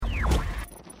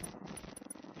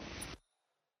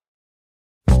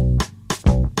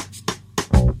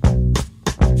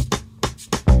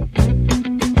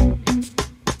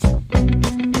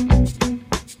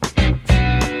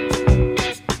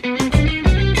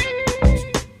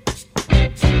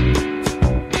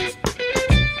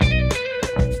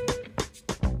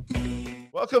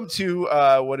welcome to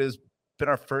what has been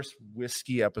our first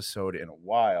whiskey episode in a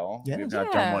while. Yeah. We've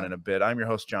not done one in a bit. I'm your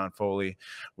host, John Foley.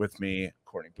 With me,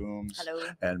 Courtney Booms. Hello.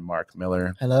 And Mark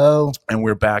Miller. Hello. And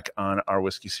we're back on our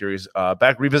whiskey series,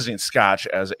 back revisiting Scotch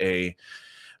as a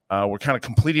we're kind of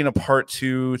completing a part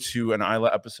 2 to an Islay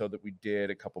episode that we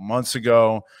did a couple months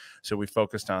ago. So we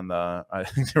focused on I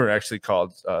think they were actually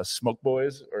called Smoke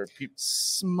Boys or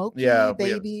Smoky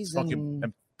Babies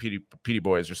and Peaty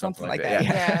Boys or something like that.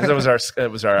 Yeah. It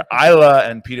was our Islay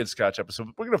and peated Scotch episode.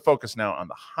 We're going to focus now on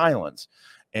the Highlands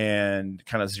and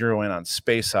kind of zero in on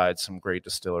Speyside, some great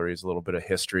distilleries, a little bit of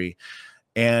history.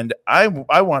 And I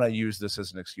want to use this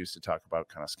as an excuse to talk about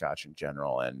kind of Scotch in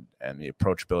general and the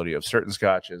approachability of certain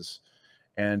Scotches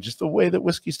and just the way that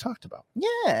whiskey's talked about.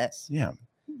 Yes. Yeah.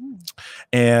 Mm-hmm.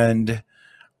 And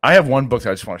I have one book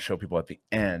that I just want to show people at the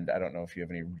end. I don't know if you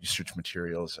have any research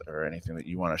materials or anything that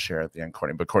you want to share at the end,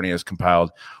 Courtney, but Courtney has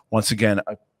compiled, once again,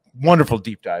 a wonderful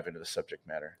deep dive into the subject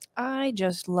matter. I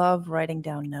just love writing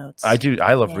down notes. I do.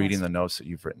 I love reading the notes that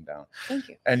you've written down. Thank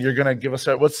you. And you're going to give us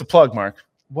what's the plug, Mark?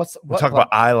 We'll talk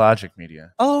about iLogic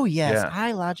Media. Oh, yes.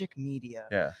 iLogic Media.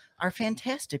 Yeah. Our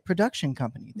fantastic production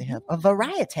company. They have a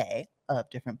variety of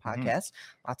different podcasts,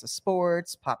 lots of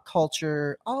sports, pop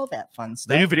culture, all that fun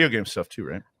stuff. They do video game stuff too,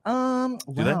 right?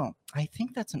 Well, I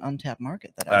think that's an untapped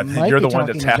market that I think you're the one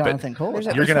to tap Jonathan it. Cole.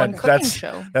 You're gonna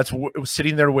that's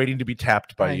sitting there waiting to be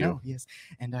tapped by you. Know, yes,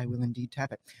 and I will indeed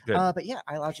tap it. Good. But yeah,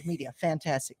 iLogic Media,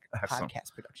 fantastic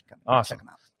podcast production company. Awesome. Check them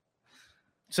out.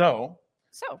 So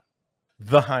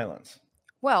the Highlands.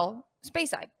 Well,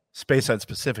 Speyside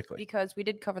specifically, because we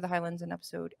did cover the Highlands in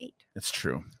episode 8. It's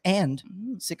true. And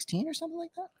 16 or something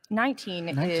like that. 19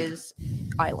 is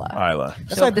Islay.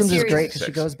 That's why Booms is great because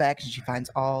she goes back and she finds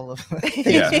all of the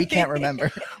things we can't remember.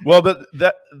 Well, but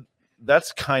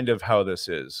that's kind of how this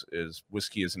is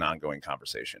whiskey is an ongoing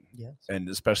conversation. Yes. And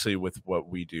especially with what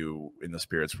we do in the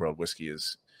spirits world, whiskey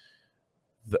is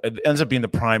it ends up being the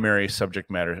primary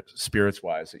subject matter spirits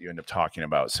wise that you end up talking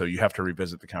about. So you have to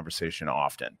revisit the conversation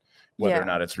often, whether or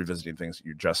not it's revisiting things that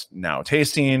you're just now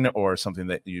tasting or something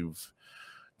that you've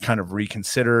kind of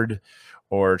reconsidered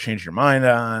or changed your mind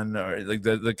on, or like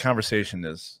the conversation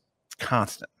is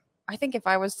constant. I think if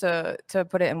I was to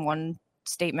put it in one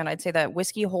statement, I'd say that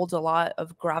whiskey holds a lot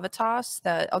of gravitas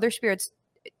that other spirits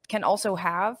can also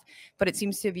have, but it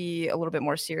seems to be a little bit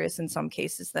more serious in some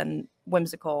cases than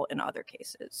whimsical in other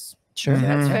cases. Sure.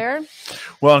 That's fair.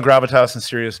 Well, and gravitas and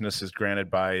seriousness is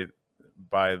granted by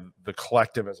the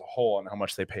collective as a whole and how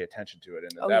much they pay attention to it.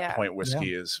 And at that point,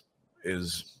 whiskey is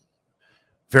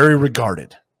very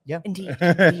regarded. Yeah, indeed.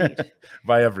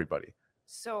 By everybody.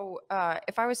 So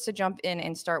if I was to jump in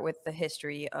and start with the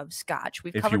history of Scotch,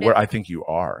 we've if covered you were, it. I think you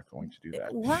are going to do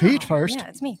that. Wow. Feet first. Yeah,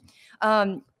 it's me.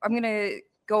 I'm going to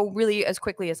go really as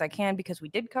quickly as I can because we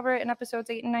did cover it in episodes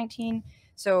 8 and 19.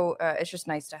 So it's just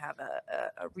nice to have a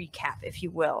recap, if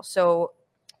you will. So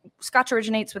Scotch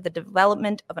originates with the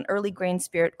development of an early grain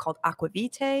spirit called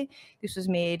aquavitae. This was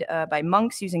made by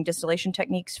monks using distillation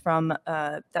techniques from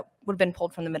that would have been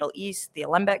pulled from the Middle East, the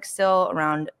Alembic still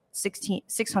around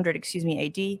 600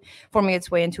 AD, forming its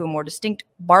way into a more distinct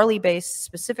barley-based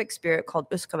specific spirit called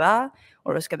Usquebah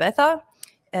or Usquebetha.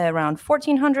 Around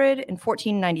 1400 and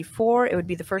 1494, it would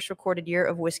be the first recorded year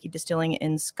of whiskey distilling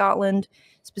in Scotland.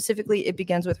 Specifically, it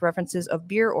begins with references of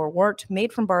beer or wort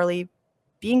made from barley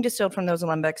being distilled from those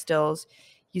alembic stills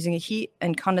using a heat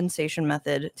and condensation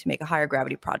method to make a higher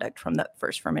gravity product from that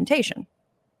first fermentation.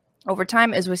 Over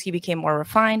time, as whiskey became more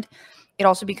refined, it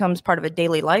also becomes part of a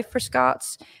daily life for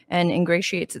Scots and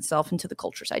ingratiates itself into the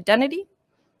culture's identity.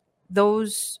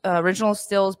 Those original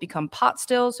stills become pot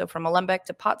stills, so from alembic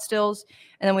to pot stills.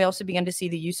 And then we also begin to see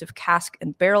the use of cask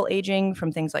and barrel aging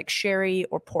from things like sherry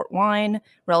or port wine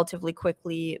relatively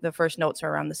quickly. The first notes are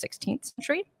around the 16th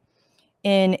century.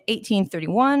 In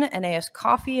 1831, N.A.S.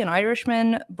 Coffey, an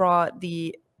Irishman,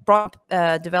 developed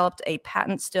a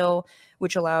patent still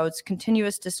which allows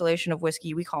continuous distillation of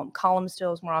whiskey. We call them column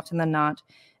stills more often than not,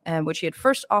 which he had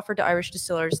first offered to Irish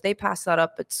distillers. They passed that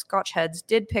up, but Scotch heads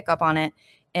did pick up on it,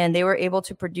 and they were able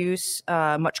to produce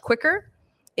much quicker.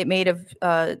 It made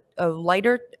a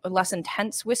lighter, less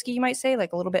intense whiskey, you might say,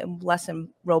 like a little bit less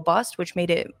robust, which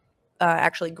made it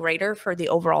actually greater for the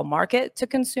overall market to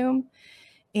consume.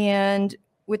 And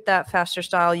with that faster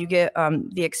style, you get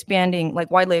the expanding, like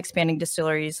widely expanding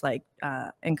distilleries like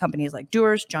and companies like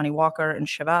Dewar's, Johnnie Walker, and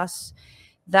Chivas.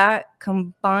 That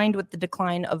combined with the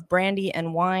decline of brandy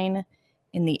and wine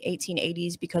in the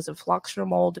 1880s because of Phylloxera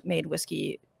mold made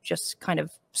whiskey just kind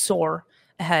of soar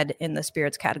ahead in the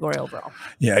spirits category overall.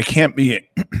 Yeah, it cannot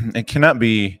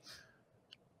be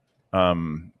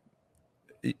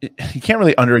you can't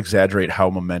really under exaggerate how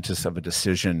momentous of a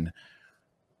decision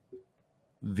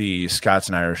the Scots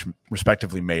and Irish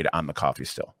respectively made on the coffee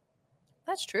still.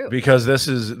 That's true. Because this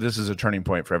is a turning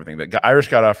point for everything. The Irish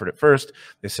got offered it first.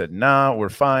 They said, "Nah, we're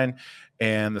fine,"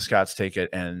 and the Scots take it,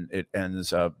 and it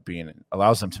ends up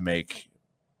allows them to make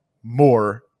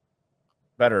more,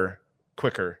 better,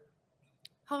 quicker.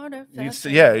 Harder,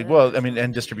 Yeah, well, I mean,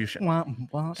 and distribution. Wah.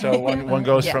 So one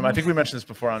goes Yeah. from, I think we mentioned this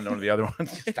before on one of the other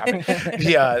ones. Stop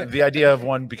it. The idea of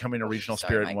one becoming a regional Sorry,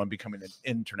 spirit Mike. and one becoming an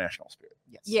international spirit.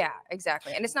 Yes. Yeah,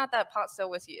 exactly. And it's not that pot still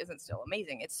whiskey isn't still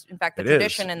amazing. It's in fact the It is.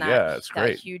 tradition and Yeah, it's that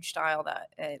great. huge style that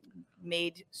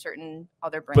made certain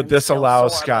other brands. But this still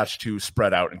allows soar, but Scotch to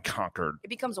spread out and conquer It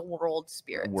becomes a world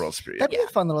spirit. world spirit. That'd be Yeah. a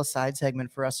fun little side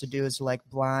segment for us to do, is to like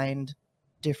blind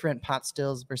different pot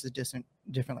stills versus different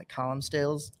like column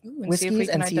stills Ooh, and see if we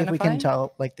whiskeys can and see if we can identify.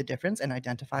 tell like the difference and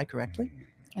identify correctly.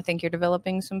 I think you're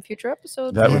developing some future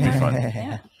episodes. That would be there. fun.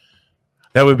 Yeah.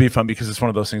 That would be fun because it's one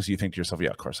of those things you think to yourself, yeah,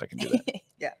 of course I can do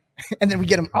that. And then we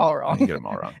get them all wrong. You get them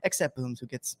all wrong. Except Booms, who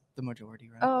gets the majority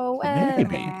right. Oh, well.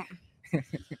 Maybe.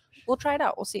 We'll try it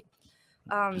out. We'll see.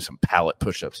 Do some palate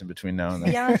push-ups in between now and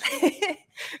then. Beyond,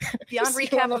 beyond Just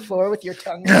sit recap on the of floor with your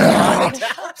tongue.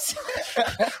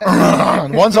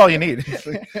 One's all you need.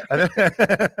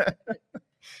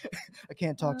 I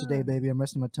can't talk today, baby. I'm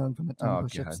resting my tongue from the tongue Oh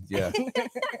push-ups. god, yeah.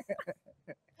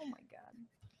 Oh my god.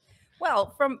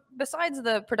 Well, besides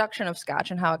the production of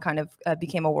Scotch and how it kind of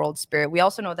became a world spirit, we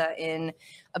also know that in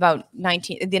about the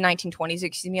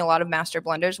 1920s, a lot of master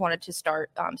blenders wanted to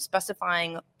start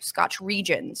specifying Scotch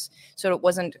regions, so it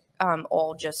wasn't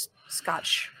all just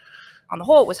Scotch on the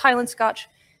whole. It was Highland Scotch,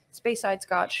 Speyside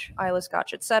Scotch, Islay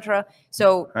Scotch, etc.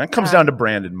 So And it comes down to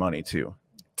brand and money too.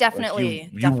 definitely,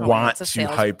 Like you definitely, want it's a to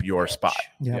sales hype your pitch. spot.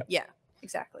 Yeah. Yeah,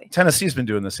 exactly. Tennessee's been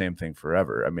doing the same thing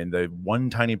forever. I mean, the one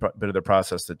tiny bit of the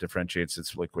process that differentiates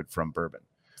its liquid from bourbon.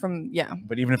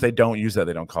 But even if they don't use that,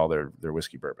 they don't call their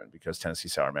whiskey bourbon, because Tennessee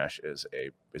Sour Mash is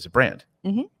a brand.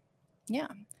 Yeah.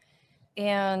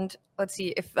 And let's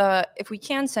see if we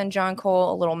can send John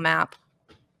Cole a little map,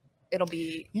 it'll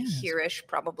be Yes. here-ish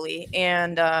probably,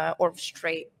 and or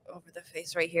straight over the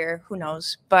face right here. Who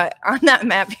knows? But on that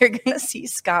map, you're going to see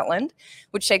Scotland,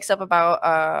 which takes up about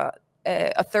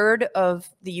a third of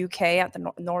the UK at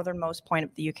the northernmost point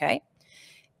of the UK.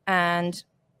 And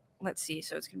let's see.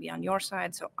 So it's going to be on your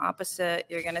side. So opposite,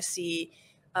 you're going to see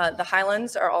the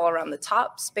Highlands are all around the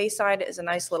top. Speyside is a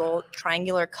nice little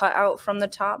triangular cutout from the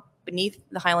top. Beneath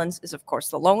the Highlands is, of course,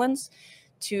 the Lowlands.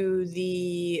 To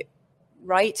the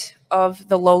right of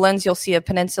the Lowlands, you'll see a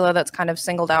peninsula that's kind of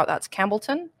singled out. That's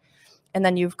Campbellton. And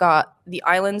then you've got the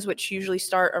islands, which usually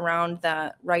start around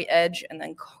that right edge and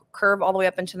then curve all the way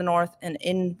up into the north. And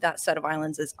in that set of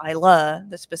islands is Islay,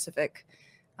 the specific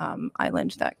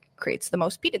island that creates the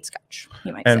most peated Scotch,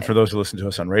 you might And say. for those who listen to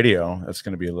us on radio, that's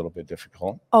going to be a little bit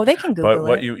difficult. Oh, they can Google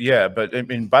But it. but I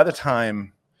mean, by the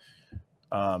time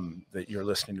that you're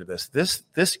listening to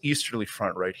this easterly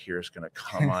front right here is going to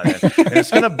come on in, and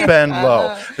it's going to bend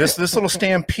low. This little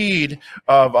stampede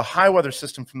of a high weather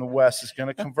system from the west is going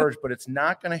to converge, but it's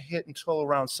not going to hit until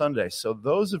around Sunday. So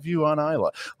those of you on Islay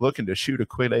looking to shoot a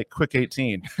quick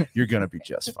 18, you're going to be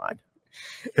just fine.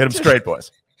 Hit them straight,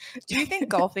 boys. Do you think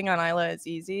golfing on Islay is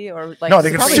easy, or like No, I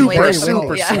think it's probably super, very super,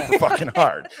 windy. super fucking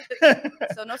hard.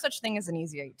 So no such thing as an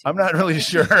easy 18. I'm not really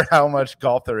sure how much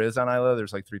golf there is on Islay.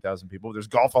 There's like 3,000 people. There's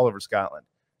golf all over Scotland.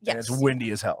 And Yes, it's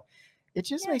windy as hell. It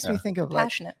just Yeah. makes me think of like,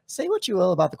 passionate. say what you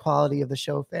will about the quality of the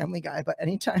show Family Guy, but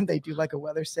anytime they do like a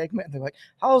weather segment and they're like,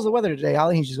 how's the weather today,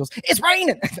 Ollie? He just goes, it's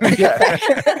raining. Yeah.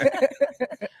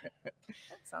 That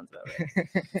sounds about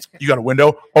right. You got a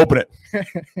window? Open it.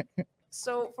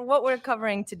 So for what we're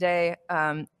covering today,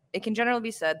 it can generally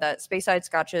be said that Speyside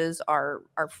scotches are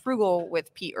frugal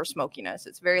with peat or smokiness.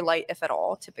 It's very light, if at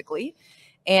all, typically.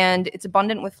 And it's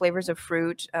abundant with flavors of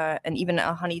fruit and even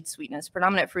a honeyed sweetness.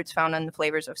 Predominant fruits found in the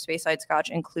flavors of Speyside scotch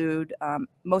include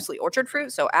mostly orchard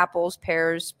fruit, so apples,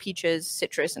 pears, peaches,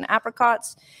 citrus, and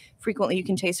apricots. Frequently, you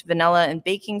can taste vanilla and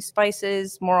baking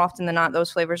spices. More often than not,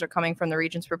 those flavors are coming from the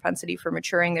region's propensity for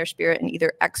maturing their spirit in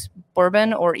either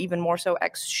ex-bourbon or even more so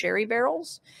ex-sherry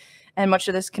barrels. And much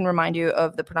of this can remind you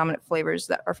of the predominant flavors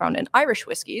that are found in Irish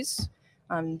whiskeys,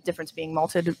 difference being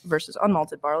malted versus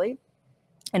unmalted barley.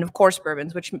 And of course,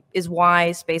 bourbons, which is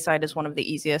why Speyside is one of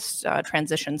the easiest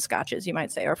transition scotches, you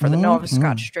might say, or for the novice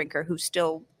Scotch drinker who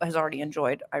still has already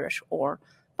enjoyed Irish or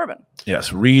bourbon.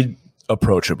 Yes, read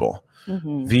approachable.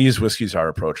 Mm-hmm. These whiskeys are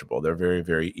approachable. They're very,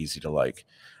 very easy to like.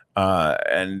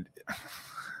 And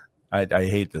I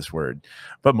hate this word,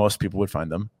 but most people would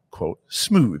find them, quote,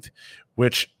 smooth,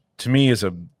 which to me is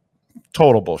a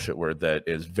total bullshit word that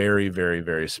is very, very,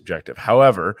 very subjective.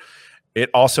 However, it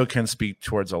also can speak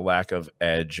towards a lack of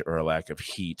edge or a lack of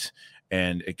heat,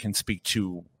 and it can speak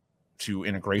to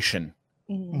integration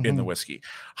in the whiskey.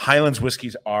 Highlands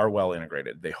whiskeys are well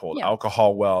integrated. They hold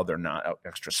alcohol well. They're not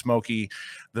extra smoky.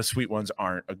 The sweet ones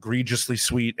aren't egregiously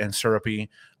sweet and syrupy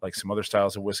like some other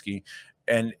styles of whiskey,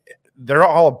 and they're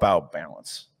all about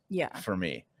balance. Yeah, for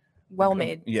me, well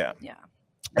made. Yeah, yeah.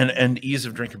 And ease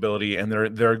of drinkability, and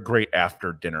they're a great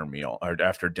after dinner meal or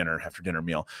after dinner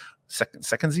meal.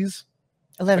 Secondsies?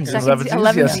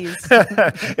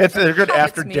 11sies. It's a good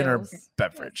after dinner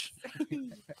beverage.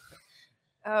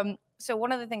 So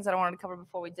one of the things that I wanted to cover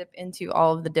before we dip into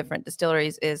all of the different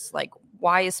distilleries is like,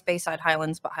 why is Speyside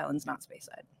Highlands, but Highlands not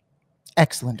Speyside?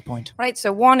 Excellent point. Right.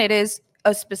 So one, it is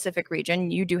a specific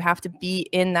region. You do have to be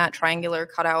in that triangular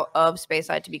cutout of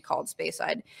Speyside to be called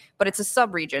Speyside, but it's a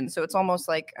sub-region. So it's almost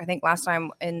like, I think last time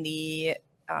in the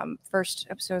first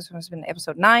episode, so it's been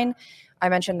episode 9, I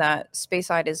mentioned that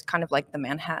Speyside is kind of like the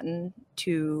Manhattan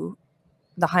to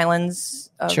the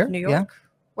Highlands of New York. Yeah.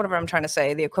 Whatever I'm trying to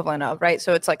say, the equivalent of, right?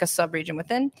 So it's like a sub-region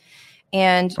within.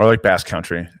 And or like Basque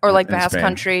Country. Or like Basque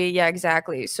Country. Yeah,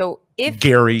 exactly. So if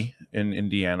Gary in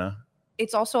Indiana.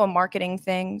 It's also a marketing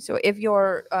thing. So if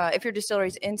your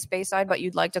distillery's in Speyside, but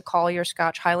you'd like to call your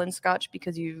Scotch Highland Scotch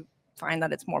because you find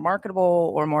that it's more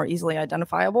marketable or more easily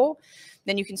identifiable,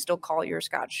 then you can still call your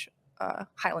Scotch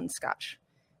Highland Scotch.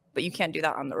 But you can't do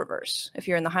that on the reverse. If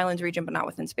you're in the Highlands region but not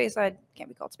within Speyside, it can't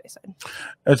be called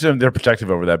Speyside. They're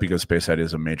protective over that because Speyside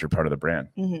is a major part of the brand.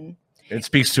 It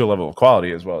speaks to a level of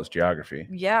quality as well as geography.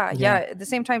 Yeah. At the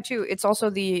same time, too, it's also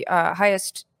the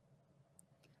highest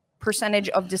percentage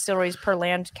of distilleries per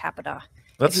land capita,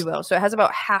 if you will. So it has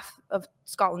about half of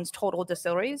Scotland's total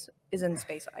distilleries is in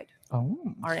Speyside.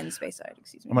 Are in Speyside,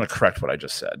 excuse me. I'm going to correct what I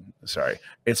just said. Sorry.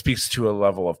 It speaks to a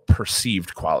level of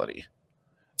perceived quality.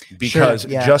 Because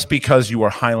just because you are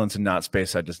Highlands and not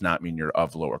Speyside does not mean you're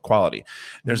of lower quality.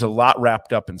 There's a lot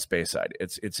wrapped up in Speyside.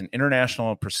 It's an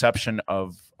international perception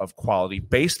of quality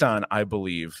based on, I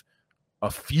believe,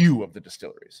 a few of the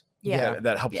distilleries.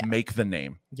 That helps make the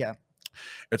name. Yeah.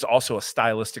 It's also a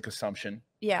stylistic assumption.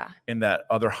 Yeah. In that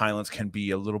other Highlands can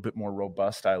be a little bit more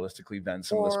robust stylistically than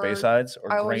some of the Speysides, or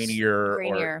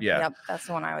grainier. Yep, that's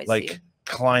the one I always like see.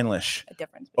 Clynelish, A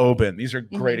difference. Oban. These are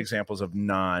great examples of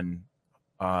non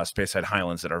Speyside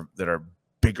Highlands that are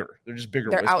bigger. They're just bigger.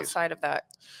 They're whiskeys. outside of that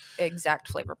exact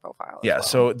flavor profile. Yeah. Well.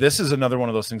 So this is another one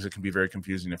of those things that can be very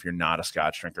confusing if you're not a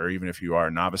Scotch drinker, or even if you are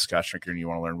a novice Scotch drinker and you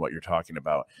want to learn what you're talking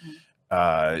about.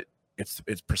 It's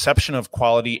perception of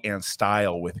quality and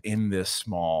style within this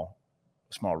small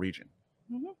region.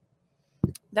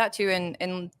 That too,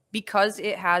 and because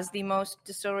it has the most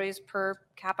distilleries per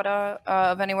capita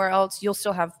of anywhere else, you'll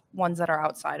still have ones that are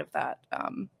outside of that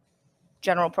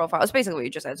general profile. It's basically what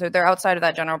you just said. So they're outside of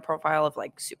that general profile of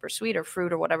like super sweet or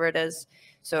fruit or whatever it is.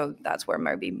 So that's where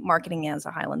maybe marketing as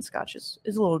a Highland Scotch is a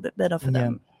little bit better for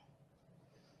them.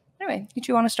 Anyway, you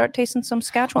two want to start tasting some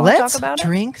Scotch while we talk about it? Let's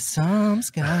drink some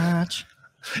Scotch.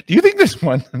 Do you think there's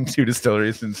 1 and 2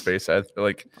 distilleries in Speyside?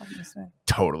 Like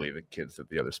totally the kids that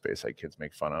the other Speyside kids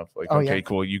make fun of. Like,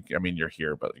 cool. You're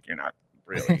here, but like, you're not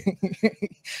really.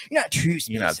 You're not true.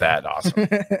 You're not that awesome.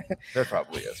 There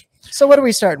probably is. So what are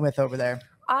we starting with over there?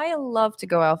 I love to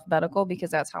go alphabetical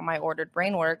because that's how my ordered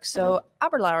brain works. So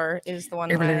Aberlour is the one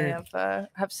that I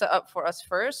have set up for us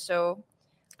first. So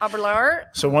Aberlour.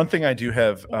 So one thing I do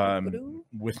have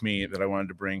with me that I wanted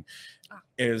to bring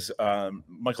is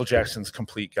Michael Jackson's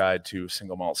complete guide to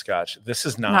single malt Scotch. This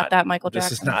is not that Michael Jackson.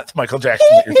 This is not Michael Jackson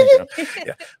that you're thinking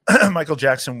of. Yeah. Michael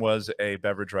Jackson was a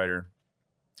beverage writer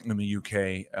in the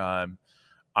UK.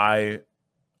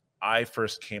 I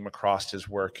first came across his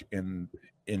work in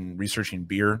researching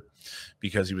beer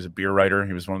because he was a beer writer.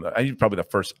 He was probably the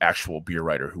first actual beer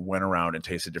writer who went around and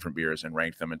tasted different beers and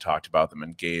ranked them and talked about them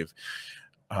and gave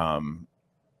to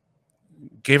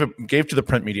the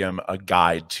print medium a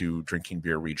guide to drinking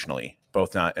beer regionally,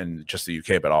 both not in just the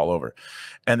UK but all over.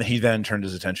 And he then turned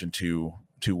his attention to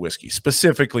whiskey,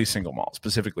 specifically single malt,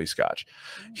 specifically Scotch.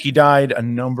 He died a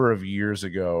number of years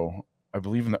ago, I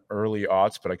believe in the early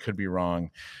aughts, but I could be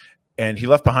wrong. And he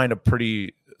left behind a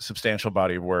pretty substantial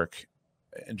body of work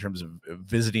in terms of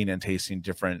visiting and tasting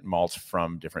different malts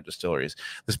from different distilleries.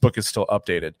 This book is still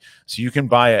updated, so you can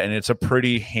buy it, and it's a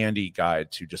pretty handy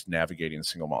guide to just navigating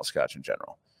single malt Scotch in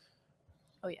general.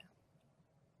 Oh yeah,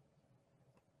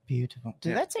 beautiful.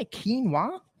 Did that say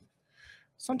quinoa?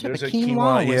 Some type There's of a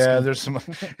quinoa. Yeah, there's some.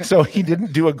 So he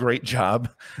didn't do a great job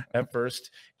at first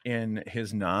in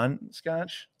his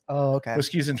non-Scotch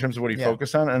whiskeys in terms of what he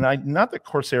focused on. And not that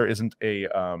Corsair isn't a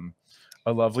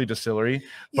a lovely distillery,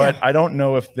 but I don't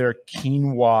know if their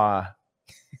quinoa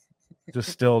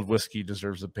distilled whiskey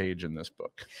deserves a page in this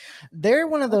book. They're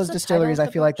one of What's those the distilleries title I of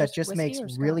the feel like book? that just Just makes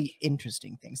whiskey or really scotch?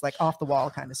 interesting things, like off the wall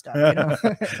kind of stuff. You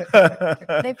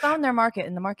know? They found their market,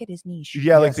 and the market is niche.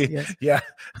 Yeah, like Yes,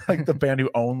 like the band who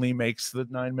only makes the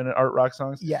 9-minute art rock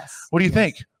songs. Yes. What do you yes.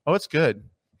 think? Oh, it's good.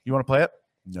 You want to play it?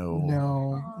 No.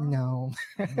 No.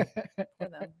 For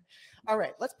them. All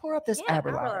right, let's pour up this Yeah,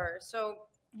 Aberlour. Aberlour. So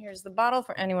here's the bottle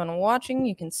for anyone watching.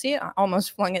 You can see it. I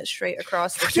almost flung it straight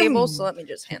across the table, so let me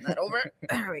just hand that over.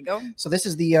 There we go. So this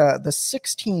is the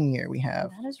 16 year we have.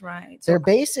 That is right. So Their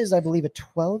base is, I believe, a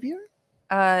 12 year.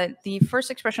 the first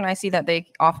expression I see that they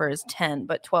offer is 10,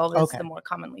 but 12 is Okay. the more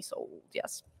commonly sold.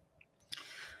 Yes.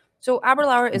 So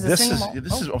Aberlour is a This single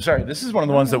is malt. I'm sorry. This is one of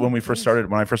the ones that when we first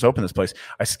started, when I first opened this place,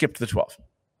 I skipped the 12.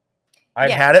 I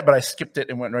Yeah. had it, but I skipped it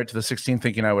and went right to the 16,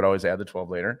 thinking I would always add the 12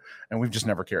 later, and we've just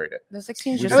never carried it. The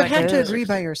 16 is We just I would just like have to this. agree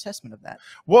by your assessment of that.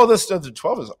 Well, the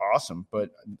 12 is awesome,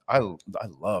 but I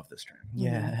love this strain.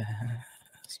 Yeah.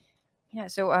 Yeah,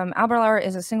 so Aberlour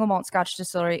is a single malt Scotch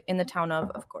distillery in the town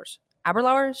of course,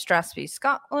 Aberlour, Strathspey,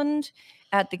 Scotland,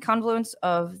 at the confluence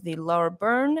of the Lower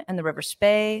Burn and the River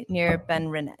Spey near Ben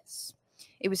Rennes.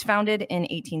 It was founded in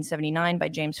 1879 by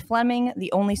James Fleming,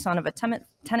 the only son of a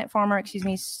tenant farmer,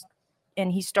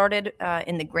 and he started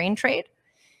in the grain trade.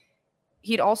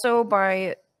 He'd also,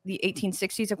 by the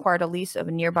 1860s, acquired a lease of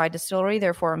a nearby distillery,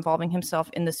 therefore involving himself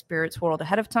in the spirits world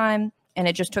ahead of time. And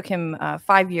it just took him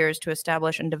 5 years to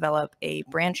establish and develop a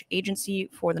branch agency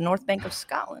for the North Bank of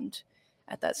Scotland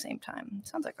at that same time.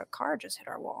 Sounds like a car just hit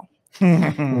our wall.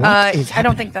 I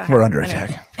don't think that We're under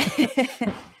happened.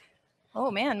 attack.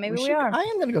 Oh man, maybe we should- are. I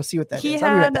am going to go see what that is. He I'll be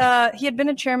right had back. he had been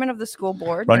a chairman of the school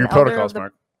board, Run an your elder protocols, of the-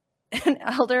 Mark. an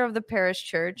elder of the parish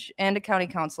church, and a county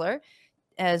councilor,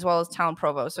 as well as town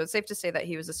provost. So it's safe to say that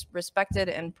he was a respected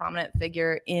and prominent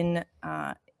figure in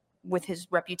with his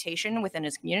reputation within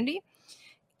his community.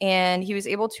 And he was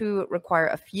able to require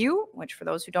a few, which for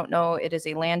those who don't know, it is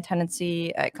a land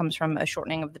tenancy. It comes from a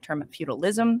shortening of the term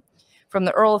feudalism from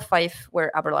the Earl of Fife,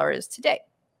 where Aberlour is today.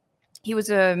 He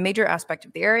was a major aspect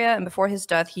of the area, and before his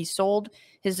death, he sold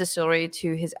his distillery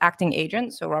to his acting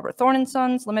agent, so Robert Thorne and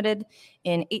Sons Limited,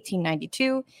 in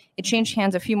 1892. It changed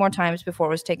hands a few more times before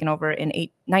it was taken over in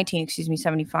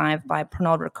 1975 by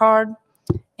Pernod Ricard.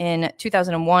 In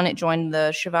 2001, it joined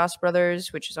the Chivas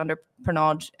brothers, which is under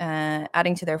Pernod,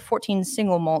 adding to their 14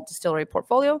 single malt distillery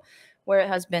portfolio, where it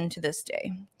has been to this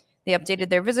day. They updated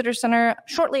their visitor center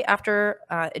shortly after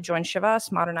it joined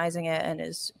Chivas, modernizing it, and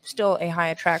is still a high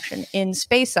attraction in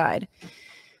Speyside.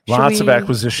 Lots of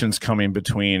acquisitions coming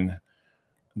between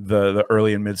the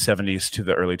early and mid 70s to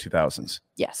the early 2000s.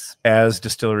 Yes. As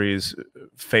distilleries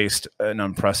faced an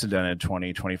unprecedented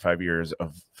 20, 25 years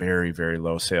of very, very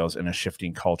low sales and a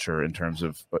shifting culture in terms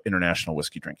of international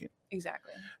whiskey drinking.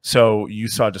 Exactly. So you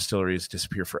saw distilleries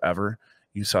disappear forever.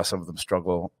 You saw some of them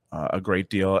struggle a great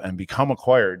deal and become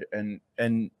acquired.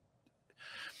 And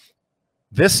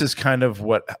this is kind of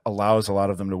what allows a lot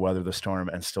of them to weather the storm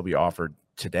and still be offered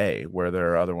today, where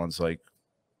there are other ones like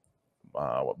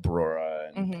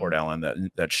Barora and Port Ellen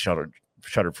that shuttered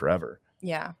forever.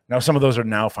 Yeah. Now some of those are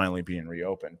now finally being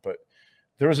reopened, but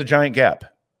there was a giant gap.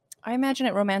 I imagine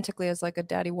it romantically as like a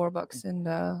Daddy Warbucks and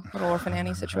Little Orphan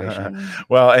Annie situation.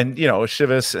 Well, and you know,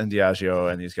 Chivas and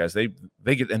Diageo and these guys, they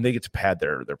get to pad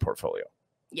their portfolio.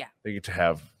 Yeah. They get to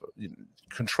have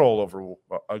control over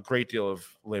a great deal of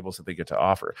labels that they get to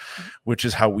offer, which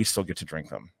is how we still get to drink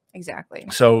them. Exactly.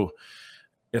 So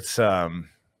it's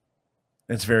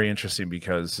very interesting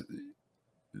because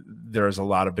there is a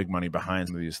lot of big money behind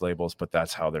some of these labels, but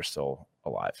that's how they're still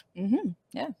alive.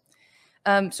 Yeah.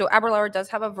 So Aberlour does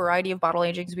have a variety of bottle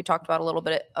agings. We talked about a little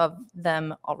bit of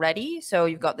them already. So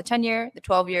you've got the 10-year, the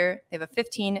 12-year, they have a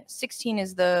 15, 16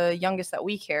 is the youngest that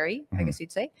we carry, I guess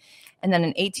you'd say, and then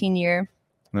an 18-year.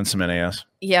 And then some NAS.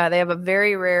 Yeah, they have a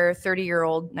very rare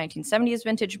 30-year-old 1970s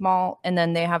vintage malt, and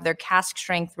then they have their cask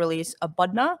strength release,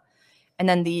 Abudna, and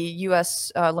then the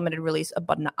U.S. Limited release,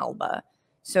 Abudna Alba.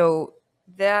 So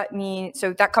that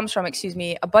comes from,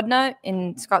 Abudna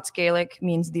in Scots Gaelic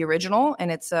means the original,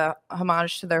 and it's a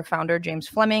homage to their founder, James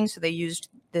Fleming. So they used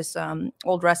this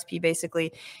old recipe,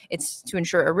 basically. It's to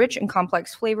ensure a rich and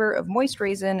complex flavor of moist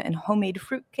raisin and homemade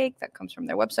fruit cake. That comes from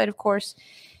their website, of course,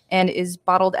 and is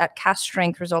bottled at cask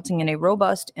strength, resulting in a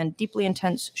robust and deeply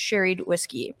intense sherried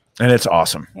whiskey. And it's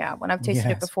awesome. Yeah, when I've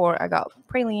tasted it before, I got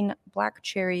praline, black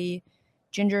cherry,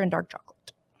 ginger, and dark chocolate.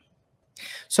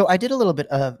 So I did a little bit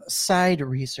of side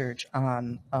research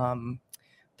on the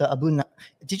Abunak.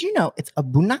 Did you know it's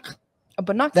Abunak?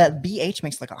 Abunak. That BH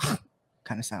makes like a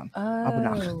kind of sound.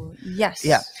 Oh, yes.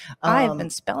 Yeah. I've Um, been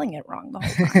spelling it wrong the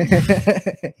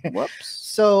whole time. Whoops.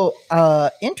 So,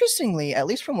 interestingly, at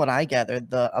least from what I gathered,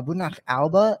 the Abunach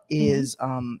Alba is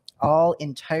all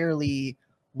entirely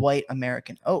white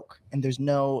American oak, and there's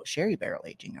no sherry barrel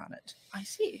aging on it. I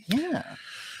see. Yeah.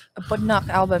 But Knock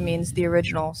Alba means the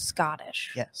original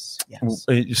Scottish. Yes. Yes.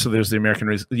 So there's the American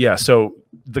reason. Yeah. So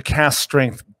the cast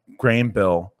strength grain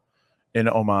bill, in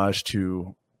homage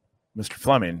to Mr.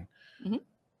 Fleming, Mhm.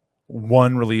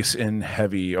 one release in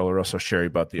heavy Oloroso sherry,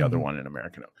 but the other Mhm. one in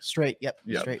American oak, Straight. Yep.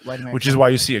 Yep. Straight white American. which is why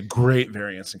you see a great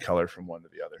variance in color from one to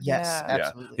the other. Yes. Yeah.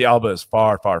 Absolutely. The Alba is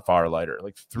far, far, far lighter,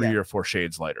 like 3 Yeah. or 4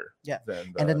 shades lighter. Yeah.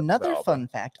 Than And the another Alba. fun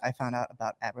fact I found out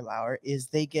about Aberlour is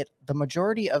they get the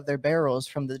majority of their barrels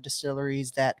from the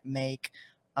distilleries that make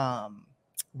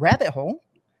Rabbit Hole,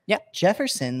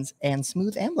 Jefferson's, and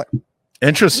Smooth Ambler.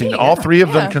 Interesting. Neat. All 3 of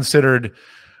Yeah. them considered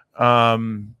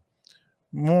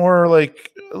more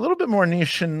like a little bit more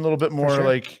niche and a little bit more sure.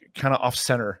 like kind of off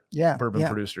center Yeah. bourbon yeah,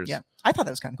 producers. Yeah. I thought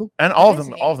that was kind of cool. And all of That is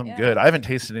them, all of them neat, good. yeah. I haven't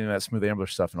tasted any of that Smooth Ambler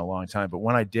stuff in a long time, but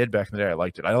when I did back in the day, I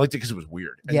liked it. I liked it because it was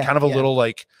weird and Yeah, kind of a yeah. little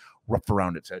like rough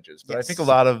around its edges. But I think a Yes.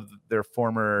 lot of their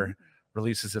former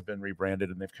releases have been rebranded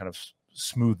and they've kind of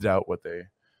smoothed out what they.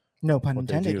 No pun What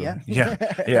they intended. do. Yeah.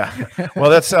 Yeah. Well,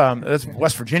 that's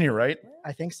West Virginia, right?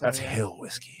 I think so. That's yeah. Hill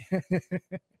whiskey.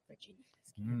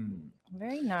 Mm.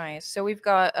 Very nice. So we've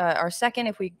got our second,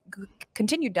 if we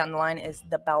continue down the line, is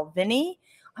the Balvenie.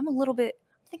 I'm a little bit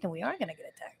thinking we are going to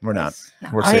get attacked. We're not. boys. No.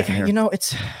 We're safe in here. You know,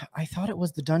 I thought it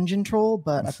was the Dungeon Troll,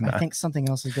 but It's I not. think something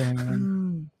else is going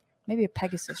on. Maybe a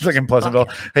Pegasus. It's like in Pleasantville.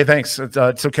 Hey, thanks. It's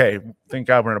okay. Thank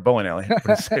God we're in a bowling alley.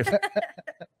 Pretty safe.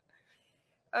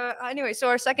 Anyway, so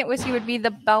our second whiskey would be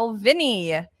the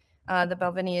Balvenie. The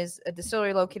Balvenie is a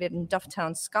distillery located in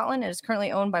Dufftown, Scotland. It is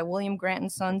currently owned by William Grant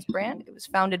and Sons brand. It was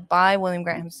founded by William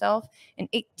Grant himself in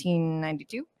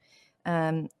 1892.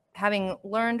 Having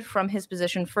learned from his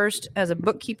position first as a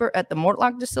bookkeeper at the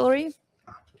Mortlock distillery,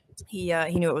 he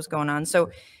knew what was going on. So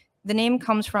the name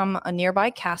comes from a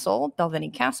nearby castle,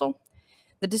 Balvenie Castle.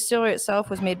 The distillery itself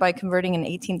was made by converting an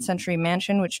 18th century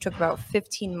mansion, which took about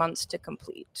 15 months to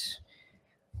complete.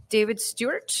 David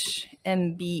Stewart,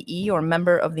 MBE, or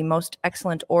Member of the Most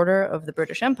Excellent Order of the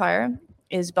British Empire,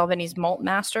 is Balvenie's malt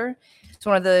master. He's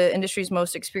one of the industry's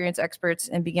most experienced experts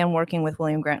and began working with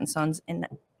William Grant and Sons in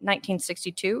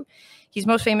 1962. He's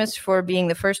most famous for being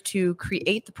the first to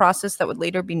create the process that would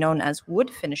later be known as wood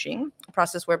finishing, a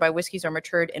process whereby whiskeys are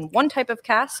matured in one type of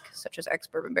cask, such as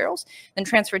ex-bourbon barrels, then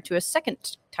transferred to a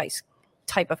second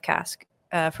type of cask,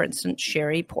 for instance,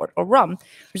 sherry, port, or rum,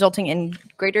 resulting in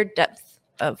greater depth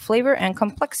of flavor and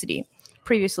complexity.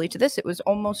 Previously to this, it was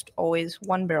almost always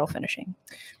one barrel finishing.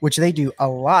 Which they do a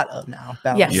lot of now.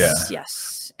 Yes, Yeah.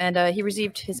 yes. And he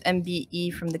received his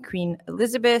MBE from the Queen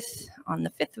Elizabeth on the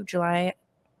 5th of July,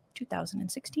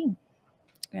 2016,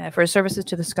 for his services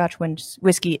to the Scotch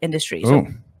whiskey industry. So,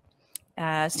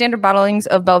 standard bottlings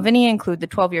of Balvenie include the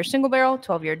 12-year single barrel,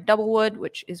 12-year double wood,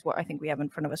 which is what I think we have in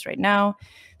front of us right now,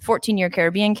 14-year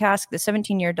Caribbean cask, the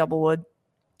 17-year double wood,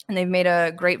 and they've made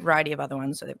a great variety of other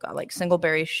ones. So they've got like single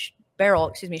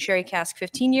barrel, sherry cask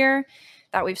 15-year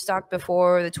that we've stocked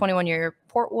before, the 21-year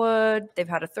portwood. They've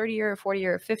had a 30-year,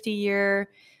 40-year, 50-year.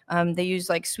 They use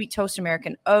like sweet toast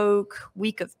American oak,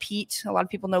 week of peat. A lot of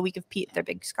people know week of peat. They're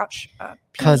big Scotch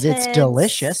Because it's peatheads.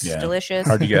 delicious. Yeah. Delicious.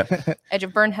 Hard to get. Edge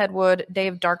of burn headwood, day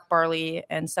of dark barley,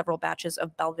 and several batches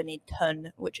of Balvenie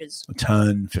Ton, which is A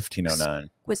ton, 1509.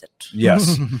 exquisite.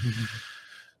 Yes.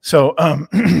 So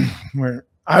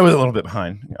I was a little bit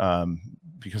behind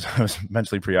because I was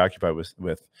mentally preoccupied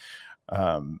with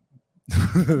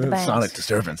bangs. sonic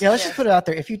disturbance. Yeah, let's just put it out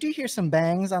there. If you do hear some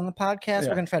bangs on the podcast, Yeah.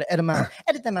 we're gonna try to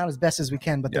edit them out as best as we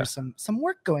can. But Yeah. there's some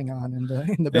work going on in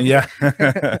the building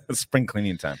Yeah, spring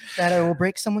cleaning time. that I will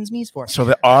break someone's knees for. So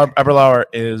the Aberlour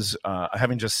is,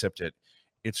 having just sipped it,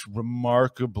 it's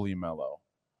remarkably mellow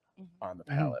on the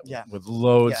palate. Yeah. With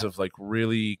loads Yeah. of like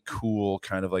really cool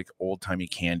kind of like old timey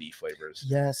candy flavors.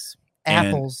 Yes, And-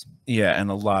 apples. Yeah,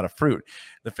 and a lot of fruit.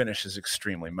 The finish is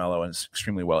extremely mellow and it's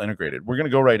extremely well integrated. We're going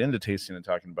to go right into tasting and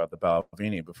talking about the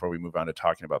Balvenie before we move on to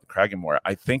talking about the Cragganmore.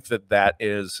 I think that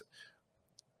is,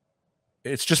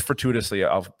 it's just fortuitously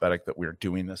alphabetic that we're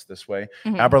doing this way.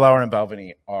 Mhm. Aberlour and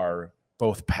Balvenie are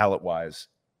both palate-wise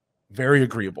very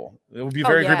agreeable. It will be Oh,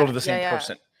 very agreeable yeah, to the same yeah, yeah.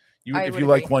 person. I If would you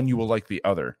like agree. one, you will like the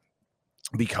other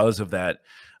because of that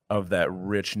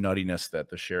rich nuttiness that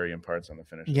the sherry imparts on the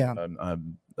finish. Yeah.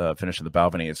 Finish of the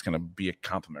Balvenie. It's going to be a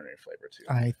complementary flavor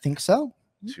to I think so.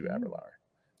 Aberlour.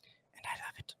 And I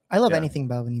love it. I love Yeah. anything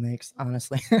Balvenie makes,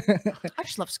 honestly. I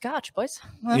just love Scotch, boys.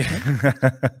 Yeah.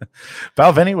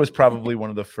 Balvenie was probably one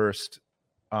of the first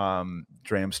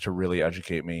drams to really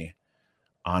educate me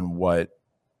on what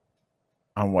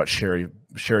sherry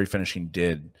finishing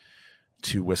did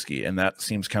to whiskey. And that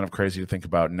seems kind of crazy to think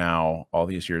about now, all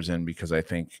these years in, because I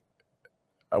think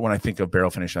when I think of barrel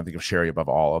finishing, I think of sherry above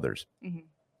all others.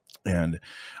 And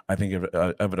I think of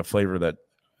it a flavor that,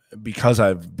 because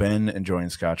I've been enjoying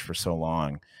Scotch for so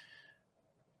long,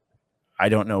 I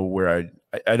don't know where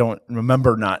I don't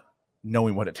remember not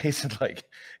knowing what it tasted like.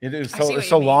 It was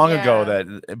so long ago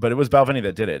but it was Balvenie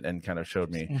that did it and kind of showed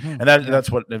me. And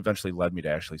that's what eventually led me to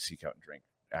actually seek out and drink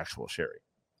actual sherry.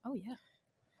 Oh yeah.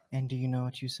 And do you know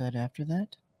what you said after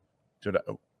that?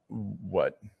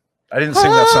 What? I didn't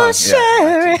sing that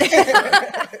song.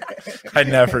 I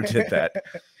never did that.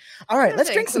 All right,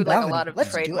 let's drink some like Balvenie. a lot of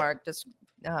Let's trademark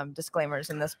disclaimers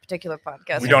in this particular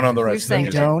podcast. We don't own the rights. We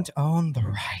don't own the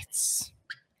rights.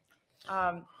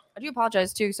 I do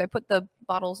apologize too, because I put the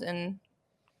bottles in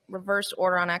reverse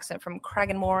order on accident from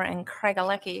Craigenmore and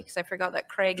Craigellachie, because I forgot that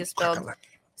Craig is spelled Craig.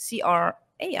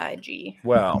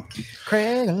 Well,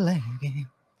 Craigellachie.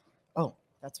 Oh,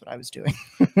 that's what I was doing.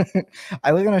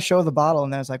 I was going to show the bottle,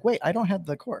 and I was like, wait, I don't have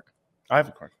the cork. I have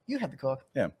a cork. You have the cork.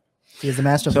 Yeah. He is the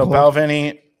master of So the cork.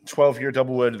 Balvenie 12-year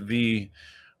double wood, the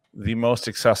most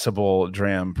accessible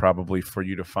dram probably for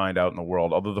you to find out in the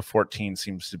world, although the 14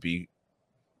 seems to be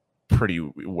pretty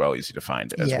well easy to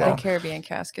find as Yeah. well. The Caribbean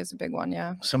cask is a big one,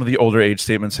 yeah. Some of the older age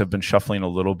statements have been shuffling a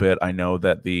little bit. I know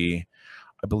that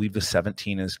I believe the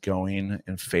 17 is going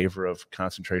in favor of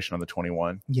concentration on the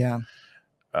 21. Yeah.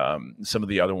 Some of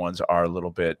the other ones are a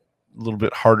little bit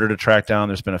harder to track down.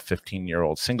 There's been a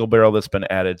 15-year-old single barrel that's been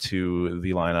added to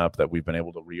the lineup that we've been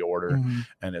able to reorder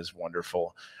and is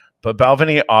wonderful. But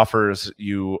Balvenie offers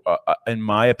you, in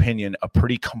my opinion, a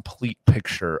pretty complete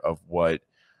picture of what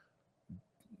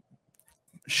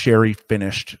sherry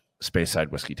finished Speyside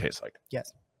whiskey tastes like.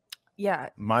 Yes. Yeah.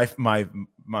 My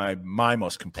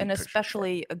most complete And picture.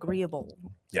 especially agreeable.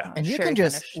 Yeah. And you sherry can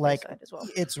just finish like, Speyside as well.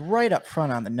 it's right up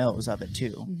front on the nose of it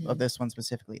too, of this one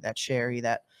specifically. That sherry,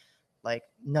 that like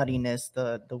nuttiness,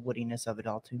 the woodiness of it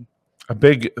all too. A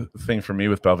big thing for me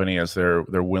with Balvenie is their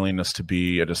willingness to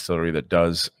be a distillery that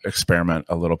does experiment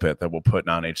a little bit, that will put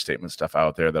non-age statement stuff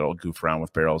out there, that'll goof around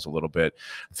with barrels a little bit,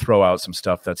 throw out some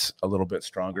stuff that's a little bit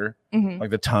stronger.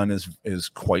 Like the ton is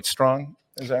quite strong,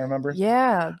 as I remember.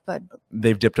 Yeah, but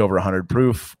They've dipped over 100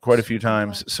 proof quite a few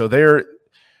times. So they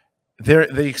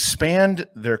expand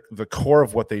the core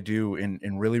of what they do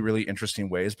in really, really interesting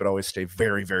ways, but always stay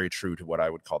very, very true to what I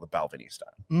would call the Balvenie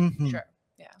style. sure.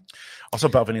 Yeah. Also,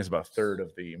 Balvenie is about a third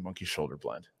of the Monkey Shoulder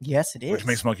blend, Yes, it is. which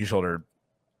makes Monkey Shoulder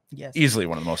yes. easily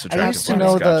one of the most attractive. I used to blended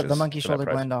know the scotches Monkey for that Shoulder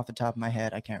price. blend off the top of my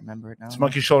head. I can't remember it now. It's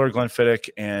Monkey Shoulder, Glenfiddich,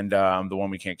 and the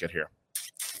one we can't get here.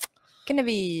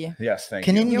 Kinnevy. Yes, thank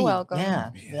you. Kinnevy. You're welcome.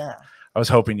 Yeah. I was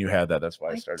hoping you had that. That's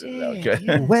why I started it out. did.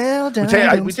 Good. Well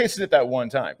done. We tasted it that one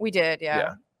time. We did, yeah.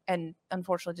 Yeah. And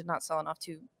unfortunately did not sell enough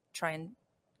to try and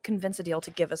convince a deal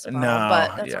to give us a bottle, No,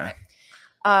 but that's yeah. all right.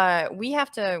 We have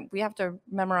to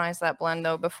memorize that blend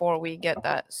though before we get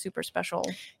that super special.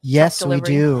 Yes, we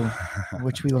delivery. do,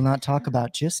 which we will not talk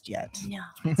about just yet. No,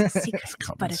 it's a secret, It's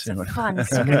coming but it's a soon. fun Very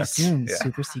secret. soon, Yeah.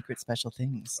 super secret special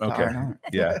things. Okay. are not.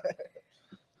 Yeah.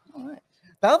 All right.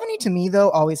 Balvenie to me though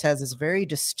always has this very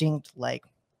distinct, like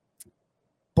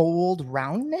bold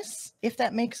roundness, if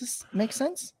that makes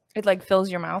sense. It like fills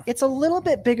your mouth. It's a little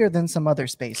bit bigger than some other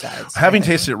Speysides. Having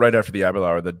tasted it right after the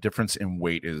Aberlour, the difference in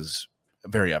weight is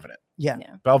very evident. Yeah.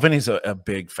 Yeah. Balvenie's a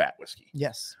big fat whiskey,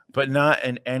 Yes. but not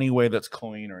in any way that's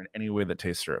cloying or in any way that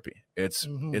tastes syrupy. It's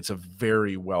a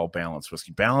very well balanced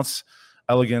whiskey. Balance,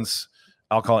 elegance,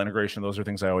 alcohol integration, those are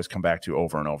things I always come back to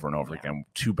over and over and over again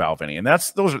to Balvenie. And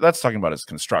that's talking about its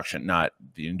construction, not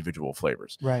the individual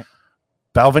flavors. Right.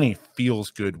 Balvenie feels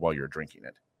good while you're drinking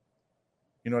it.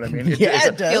 You know what I mean? Yeah,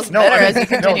 it does. Feels better as you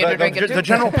continue to drink it, the too.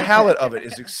 general palate of it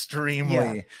is extremely,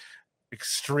 Yeah.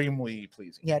 extremely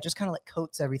pleasing. Yeah, it just kind of like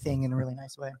coats everything in a really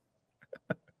nice way.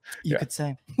 You Yeah. could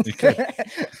say. You could.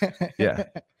 Yeah.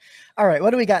 All right.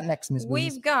 What do we got next, Ms. Booze?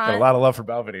 We've Got got a lot of love for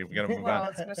Balvenie. We got to move well, I on.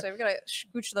 was gonna say we gotta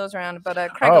scooch those around, but Oh,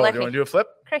 do you want to Craigellachie. do a flip?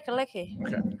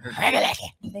 Craigellachie.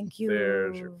 Okay. Thank you.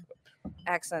 There's your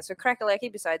Excellent. So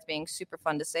Craigellachie, besides being super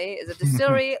fun to say, is a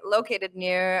distillery located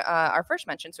near our first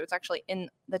mention. So it's actually in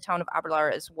the town of Aberlour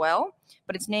as well,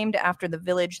 but it's named after the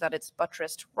village that it's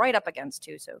buttressed right up against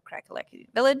too. So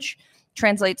Craigellachie Village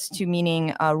translates to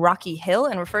meaning rocky hill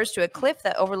and refers to a cliff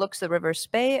that overlooks the River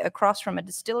Spey across from a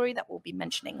distillery that we'll be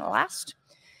mentioning last.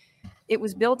 It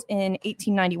was built in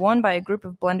 1891 by a group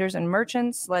of blenders and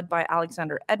merchants led by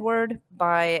Alexander Edward.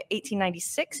 By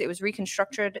 1896, it was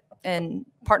reconstructed and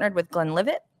partnered with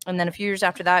Glenlivet And then a few years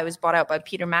after that, it was bought out by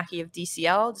Peter Mackey of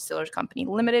DCL, Distillers Company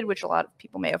Limited, which a lot of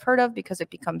people may have heard of because it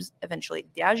becomes eventually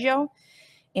Diageo.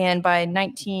 And by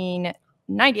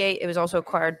 1998, it was also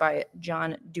acquired by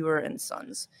John Dewar and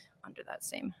Sons under that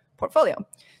same portfolio.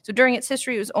 So during its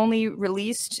history, it was only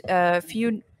released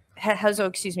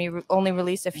only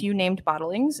released a few named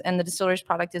bottlings, and the distillery's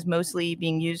product is mostly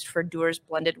being used for Dewar's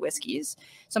blended whiskeys.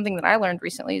 Something that I learned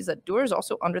recently is that Dewar's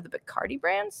also under the Bacardi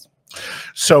brands.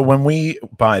 So when we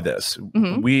buy this,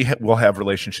 Mhm. we will have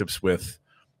relationships with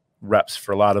reps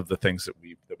for a lot of the things that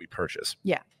we purchase.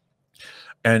 Yeah.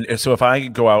 And so if I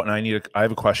go out and I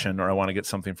have a question, or I want to get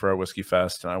something for our Whiskey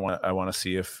Fest, and I want to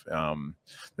see if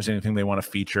there's anything they want to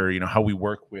feature, how we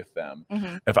work with them.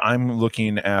 Mhm. If I'm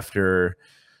looking after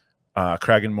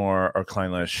Kraganmore or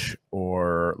Kleinlich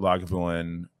or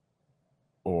Lagavulin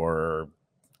or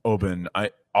Oban,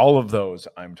 all of those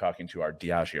I'm talking to our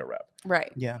Diageo rep.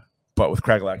 Right. Yeah. But with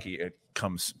Craiglachy, it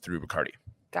comes through Bacardi.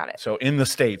 Got it. So in the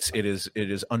States, it is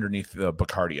underneath the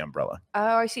Bacardi umbrella.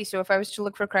 Oh, I see. So if I was to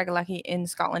look for Craiglachy in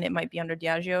Scotland, it might be under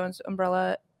Diageo's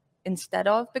umbrella instead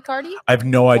of Bacardi. I have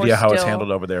no idea how it's still-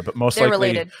 handled over there, but most They're likely,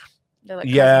 related. They're like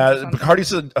yeah, cousins or something.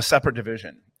 Bacardi's a separate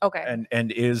division Okay.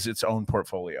 and is its own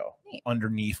portfolio Neat.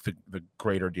 underneath the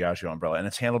greater Diageo umbrella, and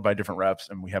it's handled by different reps,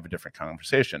 and we have a different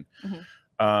conversation.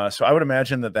 Mhm. So I would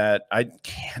imagine that I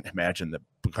can't imagine that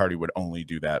Bacardi would only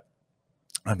do that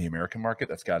on the American market.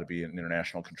 That's got to be an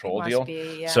international It control must deal.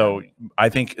 be, yeah. So I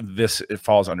think it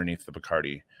falls underneath the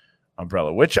Bacardi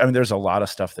umbrella, which there's a lot of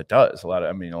stuff that does a lot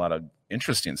of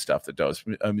interesting stuff that does.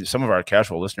 Some of our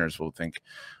casual listeners will think,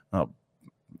 oh,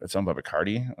 it's owned by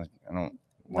Bacardi. Like, I don't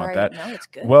want Right. that. No, it's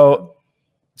good. Well,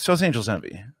 so is Angel's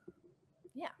Envy.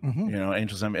 Mhm.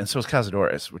 Angel's Envy, and so is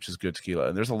Cazadores, which is good tequila.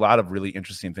 And there's a lot of really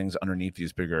interesting things underneath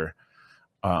these bigger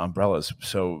umbrellas.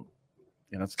 So,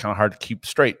 it's kind of hard to keep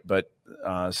straight, but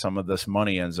some of this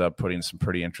money ends up putting some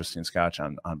pretty interesting scotch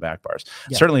on back bars.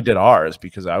 Yeah. Certainly did ours,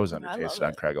 because I was love undertasted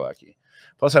on it. Craiglachy.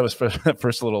 Plus, I was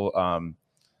first a little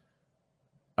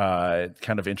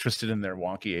kind of interested in their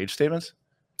wonky age statements.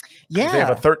 'Cause they have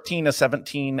Yeah. a 13, a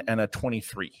 17, and a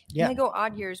 23. Yeah. And they go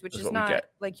odd years, which Is is what we not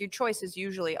get. like your choice is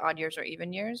usually odd years or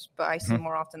even years, but I see Mhm.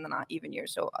 more often than not even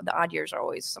years. So the odd years are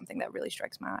always something that really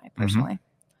strikes my eye Mm-hmm. personally.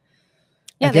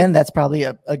 Yeah, Again, that's probably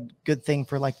a good thing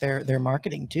for like their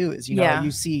marketing too, is Yeah.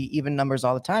 you see even numbers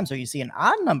all the time. So you see an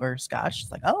odd number scotch,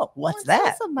 it's like, oh, what's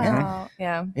that? this Yeah. about?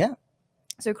 Yeah. Yeah.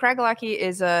 So Craiglachy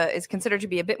is considered to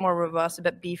be a bit more robust, a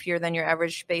bit beefier than your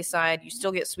average Speyside. You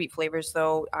still get sweet flavors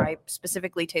though. I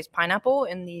specifically taste pineapple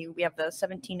we have the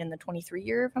 17 and the 23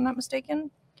 year, if I'm not mistaken.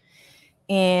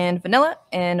 And vanilla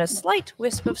and a slight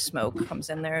wisp of smoke comes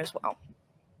in there as well.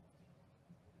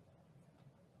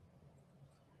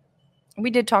 We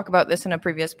did talk about this in a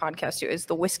previous podcast too, is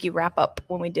the whiskey wrap up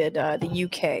when we did the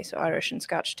UK, so Irish and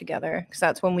Scotch together, because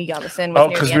that's when we got this in. Oh,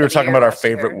 because we were talking about our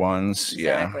favorite ones.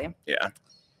 Exactly. Yeah.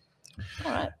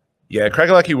 All right. Yeah,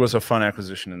 Craiglachy was a fun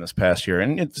acquisition in this past year,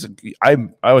 and I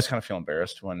always kind of feel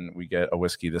embarrassed when we get a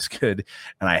whiskey this good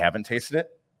and I haven't tasted it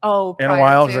Oh, in a prior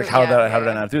while. to- It's like, how yeah, did I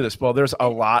yeah. not do this? Well, there's a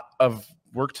lot of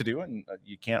work to do, and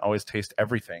you can't always taste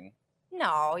everything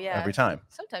No, yeah. every time.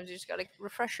 Sometimes you just got to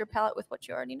refresh your palate with what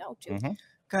you already know too. Mhm.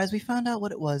 Guys, we found out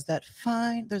what it was.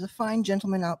 There's a fine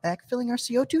gentleman out back filling our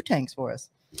CO2 tanks for us.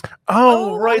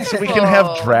 Oh, Oh, right. So we can have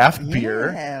wonderful. draft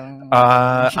beer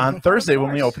Yeah. on Thursday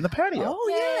when we course. open the patio. Oh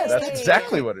yes, That's Yay.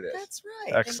 exactly what it is. That's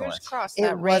right. Excellent. Fingers crossed. It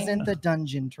that rain- wasn't the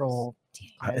dungeon troll.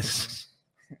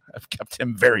 I've kept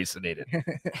him very sedated.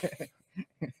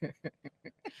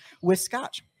 With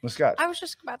scotch. With scotch. I was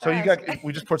just about to So ask.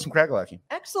 we just poured some Craiglachy.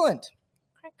 Excellent.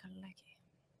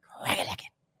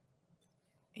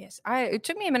 Yes, it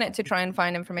took me a minute to try and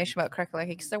find information about Craiglachy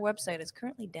because their website is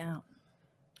currently down,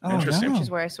 Oh, Interesting. no. which is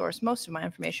where I source most of my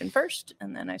information first,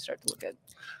 and then I start to look at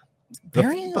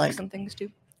Very books like. and things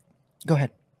too. Go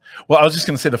ahead. Well, I was just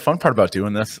going to say the fun part about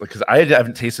doing this, because I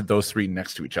haven't tasted those three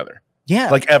next to each other, Yeah.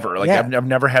 like ever. Like Yeah. I've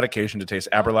never had occasion to taste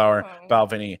Aberlour, Oh.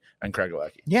 Balvenie, and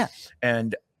Craiglachy. Yeah.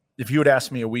 And if you had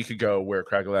asked me a week ago where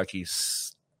Craiglachy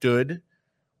stood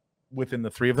within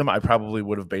the three of them, I probably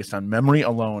would have, based on memory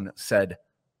alone, said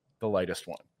the lightest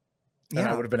one. And I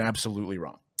Yeah. would have been absolutely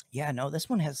wrong. Yeah. No, this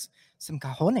one has some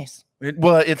cajones.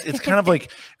 It's kind of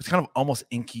like, it's kind of almost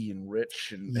inky and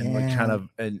rich and like Yeah. kind of,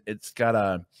 and it's got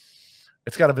a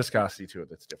viscosity to it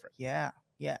that's different. Yeah.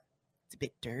 Yeah. It's a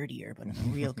bit dirtier, but in a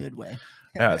real good way.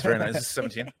 Yeah, it's very nice. This is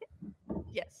 17.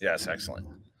 Yes. Yes, excellent.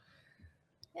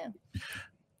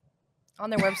 On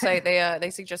their website, they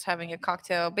suggest having a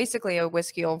cocktail, basically a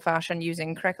whiskey old fashioned,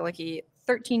 using Craiglachy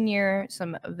 13 year,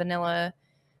 some vanilla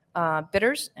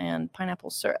bitters, and pineapple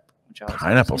syrup. Which I always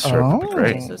Pineapple like to syrup would be Oh.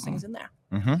 great. taste those things in there.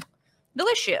 Mm-hmm.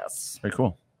 Delicious. Very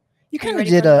cool. You Are you kind of ready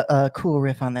did for a cool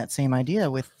riff on that same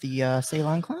idea with the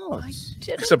Ceylon Clouds.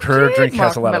 Except her drink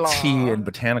has a lot of tea and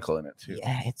botanical in it too.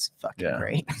 Yeah, it's fucking Yeah,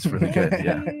 great. it's really good.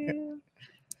 Yeah.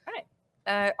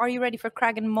 All right. Are you ready for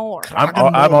Cragganmore?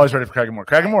 I'm always ready for Cragganmore.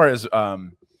 Cragganmore is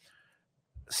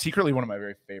secretly one of my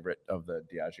very favorite of the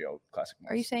Diageo classic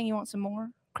malts. Are you saying you want some more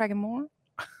Cragganmore?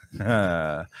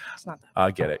 It's not that.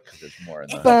 I'll get it because there's more in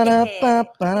the.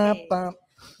 Ba-da-ba-ba-da-bum.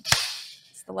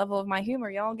 It's the level of my humor.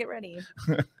 Y'all get ready.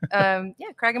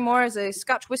 Cragganmore is a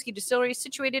Scotch whiskey distillery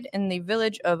situated in the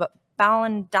village of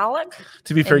Ballinalloch.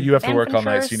 To be fair, in you have to work all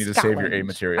night, so you need to save your A Scotland.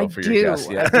 material I for do, your guests.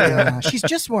 I Yeah. do. She's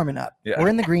just warming up. Yeah. We're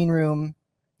in the green room.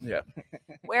 Yeah.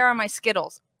 Where are my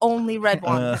Skittles? Only red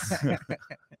ones.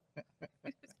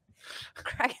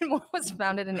 Cragganmore was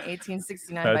founded in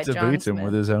 1869 by Had to John beat him Smith.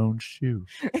 with his own shoe.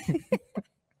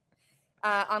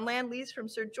 On land leased from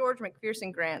Sir George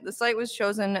Macpherson Grant. The site was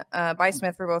chosen by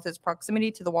Smith for both its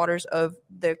proximity to the waters of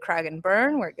the Craggan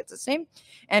Burn, where it gets its name,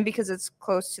 and because it's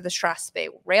close to the Strathspey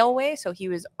Railway, so he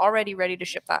was already ready to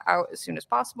ship that out as soon as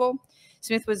possible.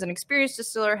 Smith was an experienced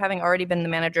distiller, having already been the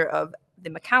manager of the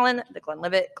Macallan, the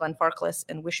Glenlivet, Glenfarclas,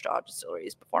 and Wishaw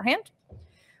distilleries beforehand.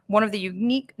 One of the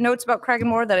unique notes about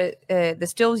Cragganmore that the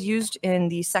stills used in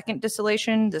the second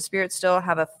distillation, the spirits still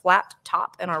have a flat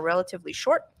top and are relatively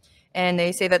short. And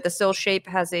they say that the still shape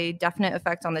has a definite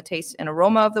effect on the taste and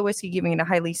aroma of the whiskey, giving it a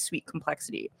highly sweet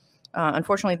complexity.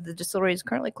 Unfortunately, the distillery is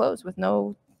currently closed with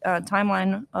no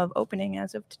timeline of opening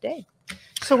as of today.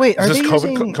 So wait, are Is they this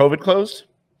using? COVID closed?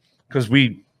 Because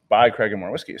we buy Cragganmore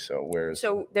whiskey, so where's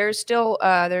So there's still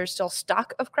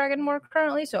stock of Cragganmore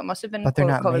currently, so it must have been But they're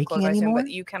not COVID making closed, I assume, anymore?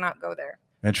 but you cannot go there.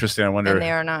 interesting? I And wonder.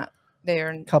 they are not. They are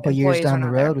A couple years employees are down the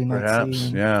not there. road, we might Perhaps, see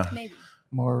yeah. Maybe.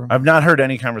 more. I've not heard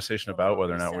any conversation about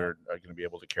whether or Reset. not we're going to be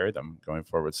able to carry them going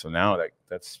forward. So now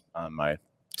that's on my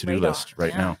to-do Radar, list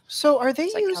right yeah. now. So are they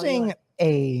It's like using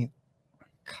a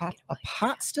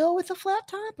pot still with a flat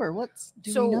top, or what's?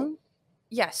 Do So- we know?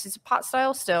 Yes, it's a pot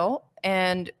style still,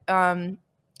 and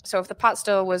so if the pot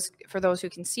still was, for those who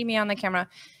can see me on the camera,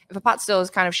 if a pot still is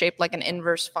kind of shaped like an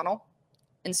inverse funnel,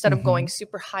 instead of going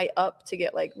super high up to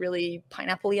get like really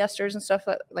pineapple esters and stuff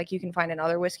that like you can find in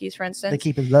other whiskeys, for instance, They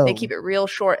keep it low. they keep it real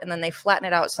short and then they flatten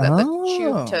it out so that the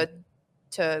Oh. tube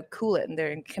to cool it, and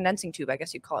their condensing tube, I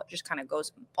guess you'd call it, just kind of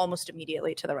goes almost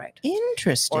immediately to the right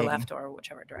Interesting. or left or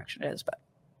whichever direction it is, but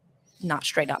not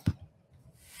straight up.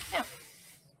 Yeah.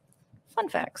 Fun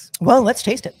facts. Well, let's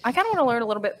taste it. I kind of want to learn a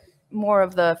little bit more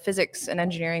of the physics and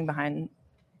engineering behind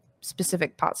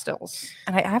specific pot stills.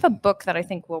 And I have a book that I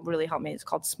think will really help me. It's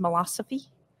called Smellosophy.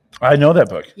 I know that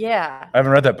book. Yeah. I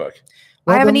haven't read that book.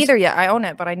 I haven't Welcomes- either yet. I own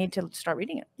it, but I need to start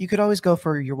reading it. You could always go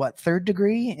for your third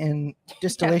degree in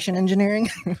distillation engineering.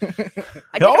 I Oh,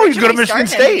 you go to originally Michigan started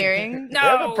State. engineering. They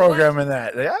have a No. program in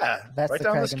that. Yeah, That's right the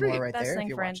down the Cragganmore street. right Best there. If thing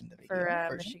you're for, watching the video for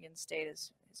version. Michigan State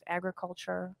is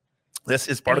agriculture. This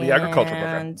is part of the agriculture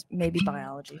program. And maybe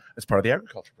biology. It's part of the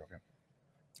agriculture program.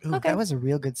 Ooh, Okay. That was a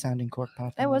real good sounding cork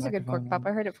pop. That on the was a good cork microphone.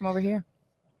 pop. I heard it from over here.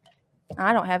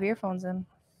 I don't have earphones in.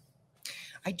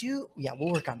 I do. Yeah,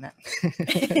 we'll work on that.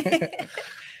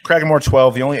 Cragganmore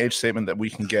 12, the only age statement that we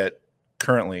can get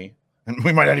currently, and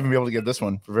we might not even be able to get this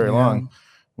one for very Yeah. long,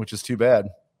 which is too bad.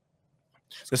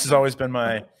 This has always been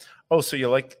my, so you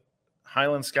like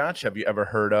Highland Scotch? Have you ever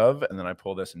heard of? And then I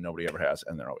pull this and nobody ever has,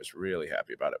 and they're always really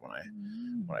happy about it when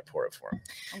I pour it for them.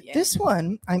 Oh, yeah. This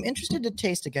one, I'm interested to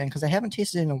taste again because I haven't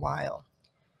tasted it in a while.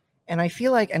 And I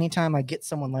feel like anytime I get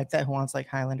someone like that who wants like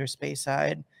Highlander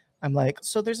Speyside, I'm like,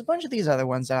 so there's a bunch of these other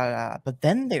ones, but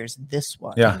then there's this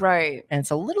one. Yeah. Right. And it's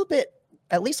a little bit,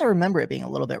 at least I remember it being a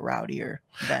little bit rowdier.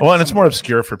 Than Well, and it's some more of the-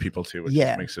 obscure for people too, which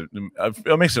Yeah. makes it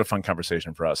a fun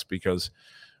conversation for us because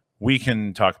we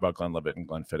can talk about Glenlivet and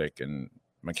Glenfiddich and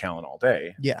Macallan all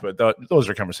day. Yeah. But those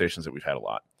are conversations that we've had a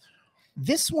lot.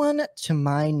 This one, to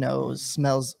my nose,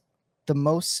 smells the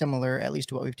most similar, at least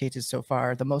to what we've tasted so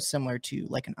far, the most similar to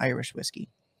like an Irish whiskey.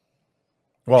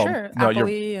 Well, sure. no, you're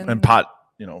Appley and pot,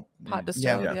 pot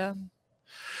distilled. yeah. Yeah.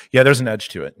 Yeah, there's an edge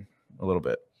to it a little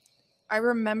bit. I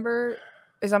remember,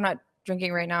 as I'm not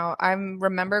drinking right now, I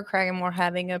remember Cragganmore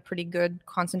having a pretty good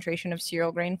concentration of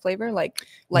cereal grain flavor, like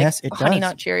Yes, it Honey does.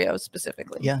 Nut Cheerios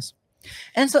specifically. Yes.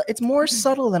 And so it's more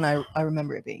subtle than I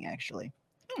remember it being, actually.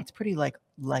 It's pretty like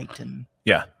light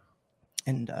Yeah.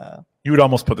 and You would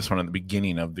almost put this one at the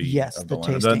beginning of the Yes, of the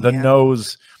line. tasting, The yeah.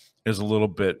 nose is a little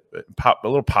bit a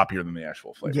little poppier than the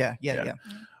actual flavor. yeah.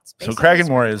 It's So basically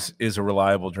Cragganmore sweet. is a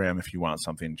reliable dram if you want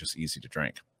something just easy to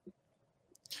drink.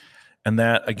 And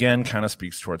that again kind of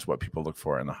speaks towards what people look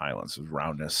for in the Highlands: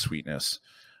 roundness, sweetness,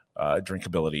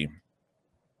 drinkability.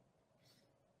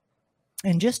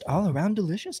 and just all around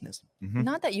deliciousness. Mhm.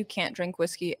 Not that you can't drink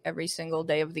whiskey every single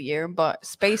day of the year, but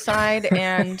Speyside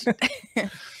and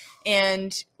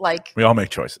and like We all make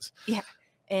choices.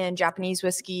 and Japanese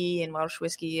whiskey and Welsh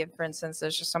whiskey, for instance,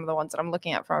 there's just some of the ones that I'm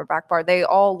looking at from our back bar. They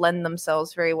all lend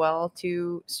themselves very well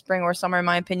to spring or summer, in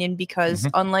my opinion, because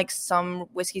unlike some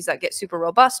whiskeys that get super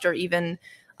robust or even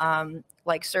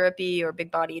like syrupy or big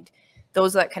bodied,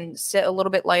 those that can sit a little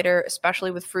bit lighter,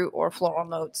 especially with fruit or floral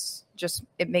notes, just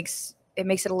it makes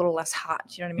it a little less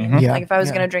hot. You know what I mean? Mhm. Yeah, Like if I was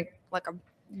yeah. gonna drink like a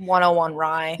 101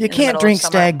 rye, You in the can't middle of drink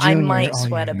summer, Stag I Junior might all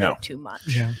sweat a year. bit No. too much.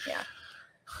 Yeah.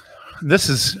 This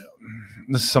is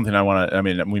something I want to. I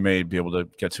mean, we may be able to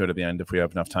get to it at the end if we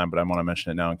have enough time, but I want to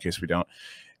mention it now in case we don't.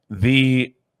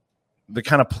 The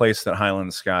kind of place that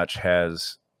Highland Scotch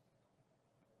has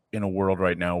in a world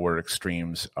right now where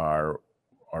extremes are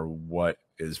what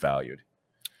is valued.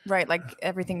 Right, like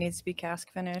everything needs to be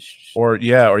cask finished. Or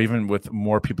even with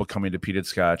more people coming to peated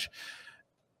Scotch,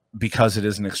 because it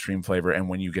is an extreme flavor, and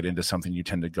when you get into something, you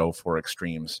tend to go for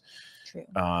extremes. True.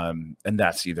 And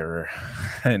that's either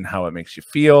in how it makes you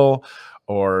feel,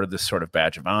 or this sort of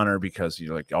badge of honor because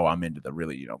you're like, oh, I'm into the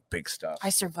really big stuff. I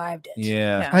survived it.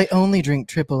 Yeah. I only drink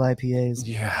triple IPAs.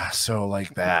 Yeah, so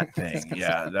like that thing.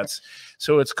 Yeah,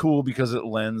 so it's cool because it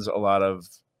lends a lot of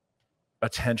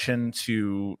attention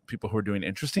to people who are doing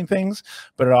interesting things,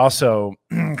 but it also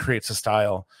creates a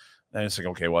style. And it's like,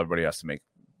 okay, well, everybody has to make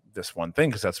this one thing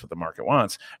because that's what the market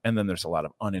wants. And then there's a lot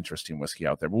of uninteresting whiskey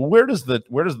out there. Well, where does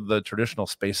the traditional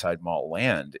Speyside malt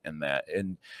land in that?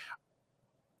 And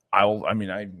I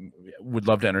would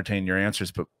love to entertain your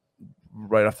answers, but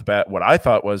right off the bat, what I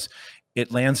thought was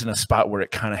it lands in a spot where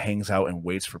it kind of hangs out and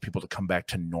waits for people to come back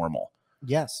to normal.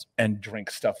 Yes. And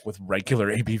drink stuff with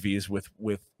regular ABVs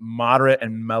with moderate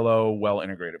and mellow,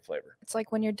 well-integrated flavor. It's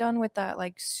like when you're done with that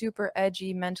like super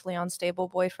edgy, mentally unstable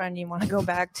boyfriend, you want to go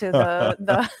back to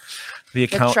the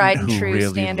accountant tried and who true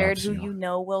really standard loves who you. you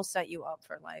know will set you up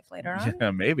for life later on. Yeah,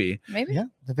 maybe. Yeah,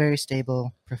 the very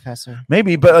stable professor.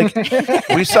 Maybe, but like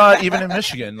we saw it even in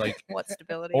Michigan, like What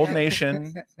stability? Old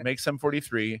Nation makes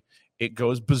M43, it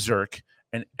goes berserk,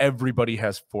 and everybody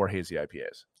has 4 hazy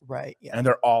IPAs. Right. Yeah. And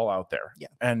they're all out there. Yeah.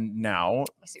 And now,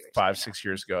 I see what you're 5, saying 6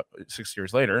 years ago, 6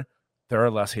 years later, there are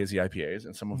less hazy IPAs,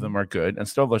 and some of them are good, and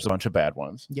still there's a bunch of bad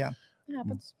ones. Yeah. now. It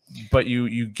happens. But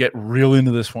you get real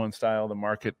into this one style. The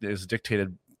market is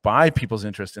dictated by people's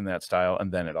interest in that style,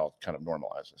 and then it all kind of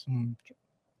normalizes. Mm.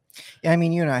 Yeah, I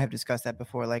mean, you and I have discussed that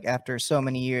before. Like after so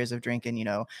many years of drinking,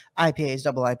 IPAs,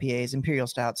 double IPAs, imperial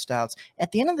stouts,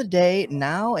 at the end of the day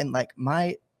now, and like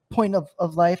my point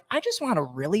of life, I just want a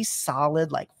really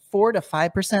solid, like 4 to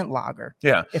 5% lager.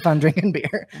 Yeah. If I'm drinking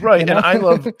beer. Right. You know? And I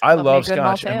love Love me a good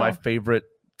Scotch, and my Maltail. favorite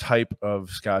type of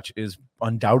Scotch is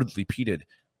undoubtedly peated.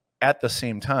 At the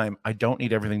same time, I don't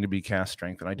need everything to be cask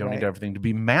strength, and I don't need Right. everything to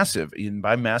be massive. And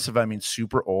by massive, I mean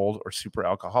super old or super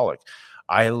alcoholic.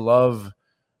 I love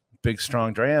big,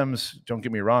 strong drams. Don't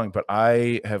get me wrong, but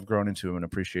I have grown into an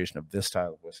appreciation of this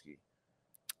style of whiskey.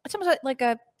 It's almost like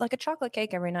a chocolate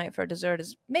cake every night for dessert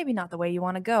is maybe not the way you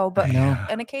want to go, but No.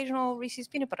 an occasional Reese's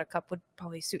peanut butter cup would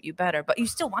probably suit you better. But you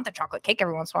still want the chocolate cake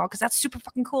every once in a while because that's super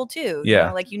fucking cool too.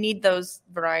 Yeah. Like you need those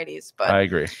varieties. But I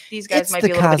agree. these guys It's might the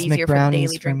be a little bit cosmic easier for the brownies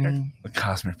daily for drinker. me. The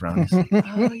cosmic brownies.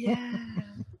 Oh yeah,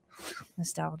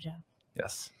 nostalgia.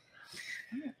 Yes.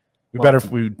 We gotta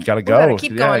go. gotta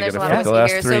keep going. There's a gotta lot fit of the whiskey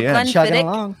last here. 3 So in. Chugging Glenfiddich,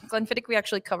 along. Glenfiddich we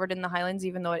actually covered in the Highlands,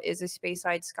 even though it is a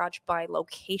Speyside Scotch by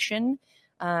location.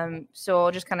 So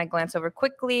I'll just kind of glance over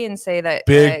quickly and say that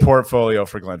Big portfolio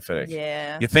for Glenfiddich.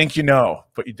 yeah. You think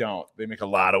but you don't. They make a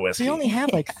lot of whiskey. They only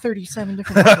have like 37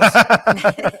 different levels.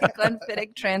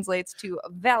 Glenfiddich translates to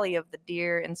Valley of the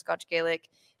Deer in Scotch Gaelic.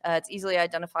 It's easily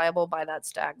identifiable by that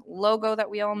stag logo that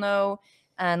we all know.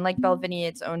 And like Balvenie,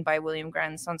 it's owned by William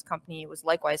Grant & Sons Company. It was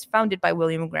likewise founded by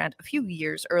William Grant a few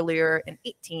years earlier in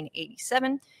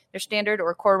 1887. Their standard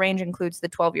or core range includes the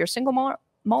 12-year single malt,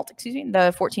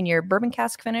 the 14-year bourbon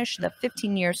cask finish, the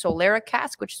 15-year Solera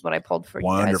cask, which is what I pulled for you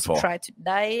guys Wonderful. to try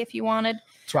today if you wanted,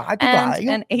 Try to and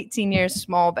buy. an 18-year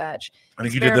small batch. I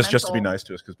think you did this just to be Experimental. nice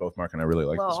to us because both Mark and I really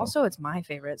like Well, this one. also it's my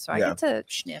favorite, so I Yeah. get to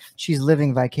sniff. She's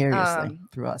living vicariously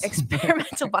through us.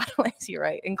 Experimental bottlings, you're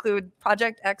right, include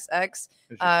Project XX,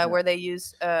 where they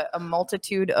use a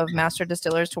multitude of master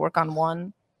distillers to work on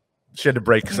one She had to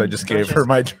break because I just gave her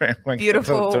my drink. Like,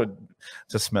 Beautiful.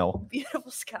 to smell. beautiful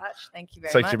scotch. Thank you very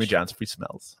It's like much. Jimmy John's free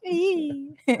smells.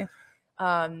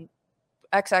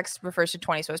 XX refers to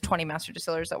 20, so it's 20 master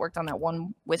distillers that worked on that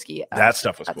one whiskey. That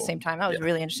stuff was at cool. the same time. That was Yeah.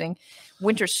 really interesting.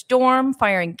 Winter Storm,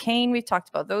 Fire and Cane. We've talked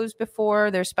about those before.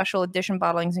 Their special edition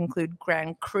bottlings include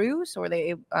Grand Cru, so where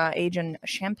they age in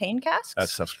champagne casks. That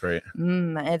stuff's great.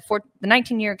 And for the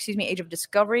 19-year, Age of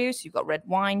Discovery, so you've got red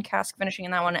wine cask finishing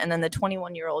in that one, and then the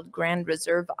 21-year-old Grand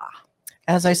Reserva.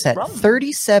 As I said, Rum.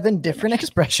 37 different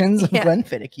expressions of Yeah.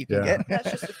 Glenfiddich you can Yeah. get.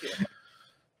 That's just a few.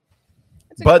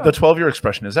 It's a But good the 12-year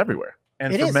expression is everywhere.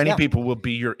 And It for is, many yeah. people will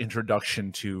be your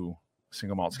introduction to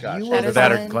single malt scotch. You will Either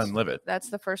that or find- Glenlivet. That's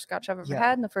the first scotch I've ever Yeah.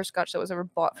 had, and the first scotch that was ever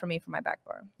bought for me for my back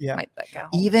bar. Yeah. Might that go home.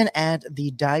 Even at the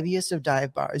diviest of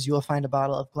dive bars, you will find a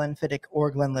bottle of Glenfiddich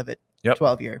or Glenlivet Yep.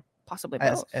 12-year Possibly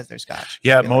as, both. as their scotch.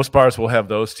 Yeah, Really. most bars will have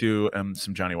those two and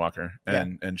some Johnny Walker Yeah.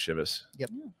 and Chivas.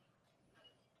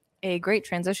 A great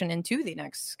transition into the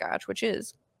next scotch, which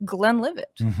is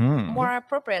Glenlivet. Mm-hmm. More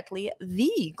appropriately,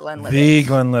 the Glenlivet. The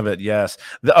Glenlivet, yes.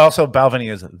 Also,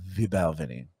 Balvenie is the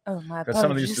Balvenie. Oh my! Because some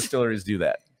of these apologies. distilleries do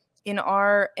that. in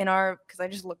our because I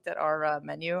just looked at our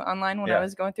menu online when I Yeah.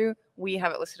 was going through, we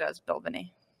have it listed as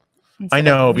Balvenie. I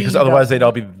know, because otherwise they'd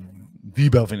all be the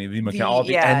Balvenie, the McKenna, all at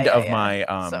the end of my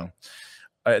So-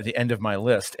 the end of my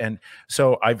list. And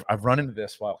so I've run into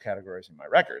this while categorizing my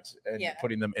records and Yeah.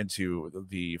 putting them into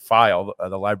the file,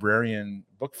 the librarian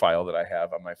book file that I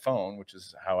have on my phone, which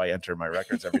is how I enter my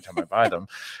records every time I buy them.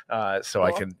 So I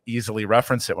Cool. can easily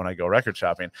reference it when I go record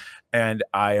shopping. And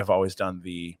I have always done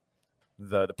the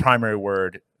primary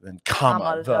word, then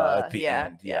comma the at the yeah,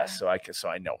 end. yeah. Yes. So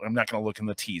I know I'm not going to look in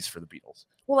the T's for the Beatles.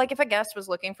 Well, like if a guest was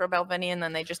looking for Balvenie and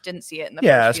then they just didn't see it in the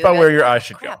Yeah, first it's few, about they'd where be your like, eyes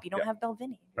should go. Crap, you don't Yeah. have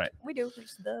Balvenie. Right. We do.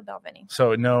 There's the Balvenie.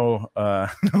 So no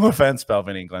offense,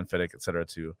 Balvenie, Glenfiddich, etc.,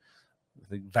 to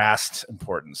the vast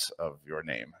importance of your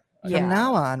name. Yeah. From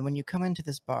now on, when you come into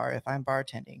this bar, if I'm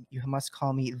bartending, you must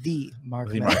call me the Mark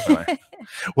The Miller. Mark Miller.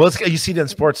 Well, you see it in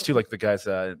sports too. Like the guys,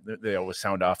 they always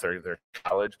sound off their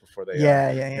college before they.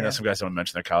 Yeah. You know, some guys don't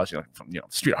mention their college. From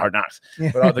Street Hard Knocks.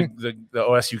 Yeah. But all the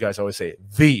OSU guys always say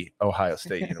the Ohio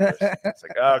State University. It's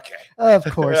like okay, Of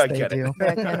course I they get it. do.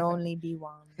 There can only be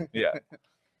one. yeah.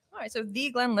 All right, so the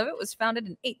Glenlivet was founded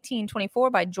in 1824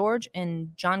 by George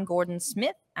and John Gordon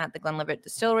Smith at the Glenlivet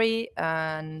Distillery,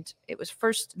 and it was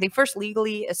the first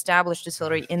legally established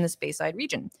distillery in the Speyside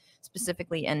region,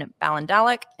 specifically in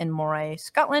Ballinalloch and Moray,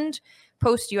 Scotland.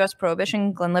 Post-U.S.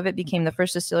 Prohibition, Glenlivet became the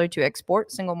first distillery to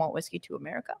export single malt whiskey to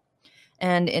America.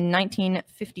 And in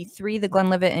 1953, the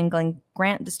Glenlivet and Glen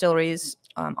Grant distilleries,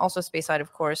 also Speyside,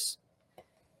 of course,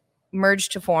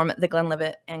 merged to form the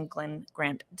Glenlivet and Glen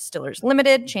Grant Distillers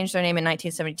Limited, changed their name in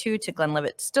 1972 to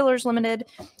Glenlivet Distillers Limited.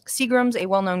 Seagram's, a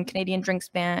well-known Canadian drinks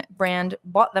brand,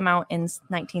 bought them out in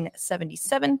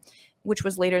 1977, which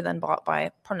was later then bought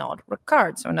by Pernod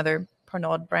Ricard, so another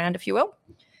Pernod brand, if you will.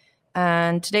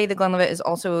 And today, the Glenlivet is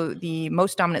also the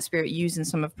most dominant spirit used in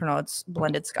some of Pernod's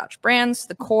blended Scotch brands.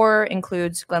 The core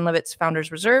includes Glenlivet's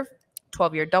Founder's Reserve,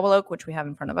 12-year Double Oak, which we have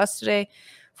in front of us today,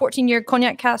 14-year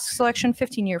Cognac Cask Selection,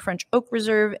 15-year French Oak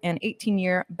Reserve, and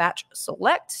 18-year Batch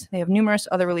Select. They have numerous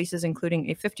other releases, including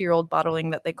a 50-year-old bottling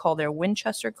that they call their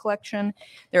Winchester Collection.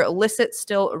 Their illicit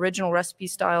still original recipe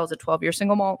style is a 12-year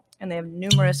single malt, and they have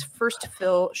numerous first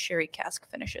fill sherry cask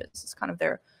finishes. It's kind of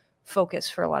their focus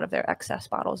for a lot of their excess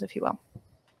bottles, if you will.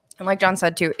 And like John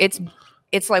said too, it's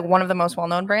like one of the most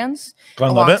well-known brands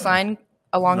Glenlivet.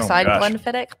 alongside gosh.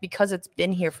 Glenfiddich because it's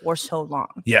been here for so long.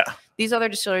 Yeah. These other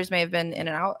distilleries may have been in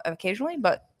and out occasionally,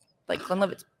 but like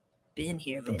Glenlivet's been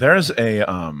here. There's a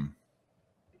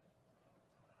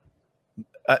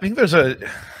I think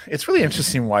it's really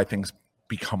interesting why things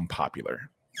become popular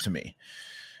to me.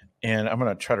 And I'm going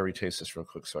to try to retaste this real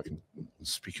quick so I can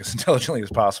speak as intelligently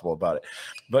as possible about it.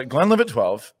 But Glenlivet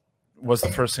 12 was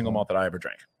the first single malt that I ever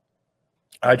drank.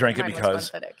 I drank it Mine was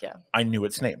because Glenfiddich, yeah. I knew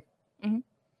its name. Mhm.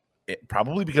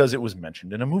 Probably because it was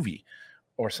mentioned in a movie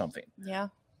or something. Yeah.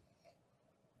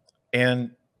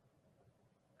 And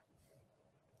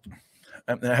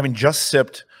having just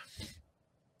sipped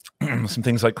some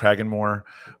things like Cragganmore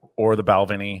or the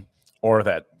Balvenie or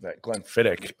that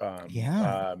Glenfiddich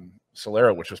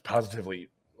Solera, which was positively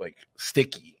like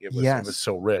sticky. It was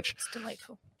so rich. It's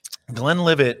delightful.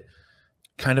 Glenlivet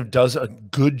kind of does a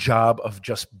good job of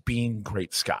just being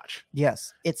great Scotch.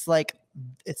 Yes, it's like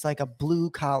a blue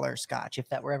collar Scotch, if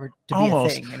that were ever to be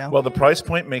Almost. a thing. You know. Well, the price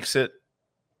point makes it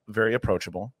very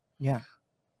approachable. Yeah.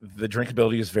 The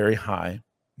drinkability is very high.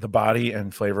 The body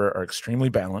and flavor are extremely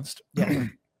balanced. Yeah.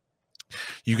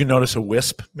 You can notice a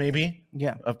wisp maybe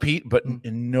Yeah. of peat, but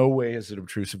in no way is it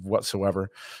obtrusive whatsoever,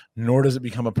 nor does it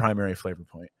become a primary flavor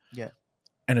point. Yeah.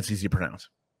 And it's easy to pronounce.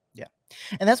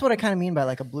 And that's what I kind of mean by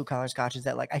like a blue collar Scotch is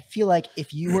that like I feel like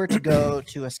if you were to go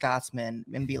to a Scotsman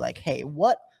and be like, hey,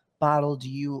 what bottle do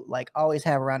you like always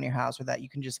have around your house or that you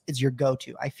can just it's your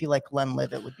go-to? I feel like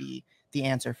Glenlivet would be the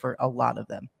answer for a lot of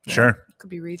them. Sure. Could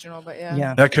be regional, but yeah.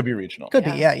 Yeah. That could be regional. Could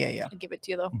be. Yeah. Yeah. I'd give it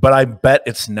to you though. But I bet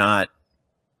it's not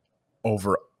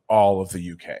over all of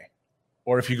the UK.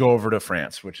 Or if you go over to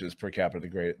France, which is per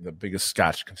capita the biggest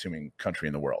Scotch consuming country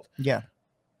in the world. Yeah.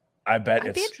 I bet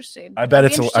I'd be it's interested. I bet I'd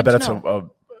be it's interested to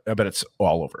know. I bet it's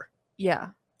all over. Yeah.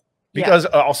 Because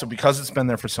also because it's been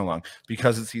there for so long,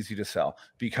 because it's easy to sell,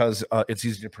 because it's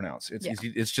easy to pronounce. It's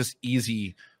easy. It's just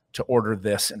easy to order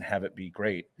this and have it be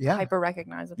great. Yeah. Hyper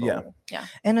recognizable. Yeah. Yeah.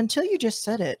 And until you just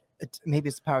said it, maybe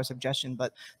it's the power of suggestion,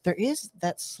 but there is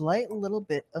that slight little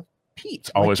bit of peat. It's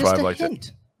always just why I've a liked it.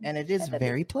 hint, and it is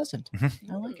very pleasant.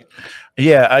 I like it.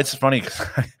 Yeah, it's funny because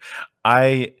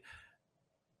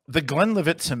the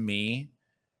Glenlivet to me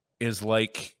is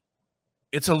like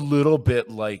it's a little bit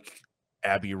like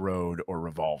Abbey Road or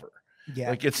Revolver. Yeah.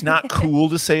 Like it's not cool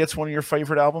to say it's one of your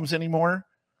favorite albums anymore,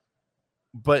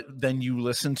 but then you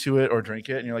listen to it or drink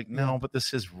it and you're like, no, but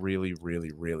this is really,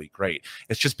 really, really great.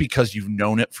 It's just because you've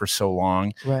known it for so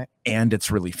long, Right. and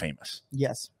it's really famous.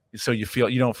 Yes. So you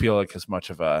don't feel like as much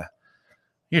of a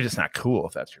you're just not cool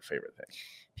if that's your favorite thing.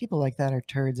 People like that are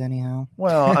turds anyhow.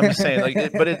 Well, I'm just saying,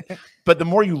 like, but the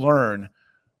more you learn,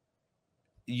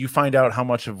 you find out how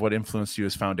much of what influenced you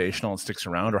is foundational and sticks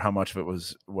around, or how much of it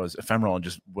was ephemeral and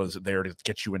just was there to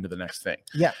get you into the next thing.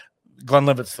 Yeah.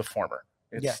 Glenlivet's the former.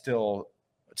 It's Yeah. still,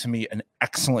 to me, an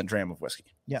excellent dram of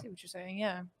whiskey. Yeah. I see what you're saying.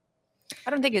 Yeah. I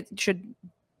don't think it should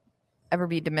ever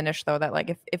be diminished though, that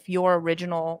like if your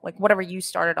original, like whatever you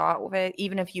started out with,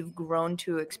 even if you've grown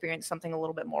to experience something a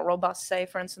little bit more robust, say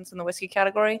for instance in the whiskey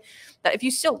category, that if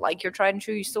you still like your tried and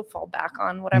true, you still fall back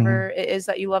on whatever it is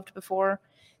that you loved before,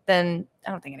 then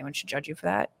I don't think anyone should judge you for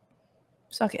that.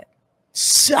 Suck it.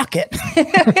 Suck it.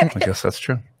 I guess that's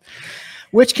true.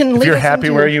 Which can If lead you're us happy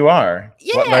into, where you are,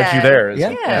 what led you there?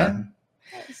 Yeah.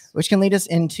 Which can lead us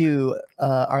into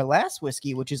our last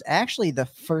whiskey, which is actually the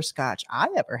first Scotch I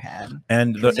ever had.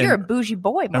 And You're a bougie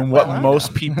boy. and what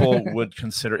most people would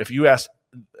consider, if you ask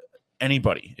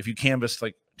anybody, if you canvassed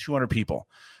like 200 people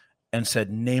and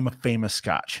said, name a famous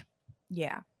Scotch,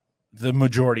 Yeah. the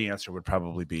majority answer would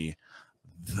probably be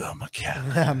the Macallan.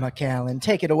 The Macallan.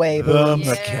 Take it away, The boys.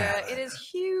 Yeah, Macallan. it is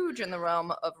huge in the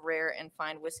realm of rare and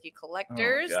fine whiskey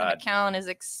collectors. The God. Macallan is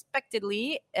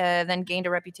expectedly then gained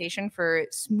a reputation for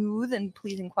smooth and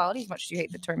pleasing quality, as much as you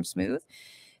hate the term smooth.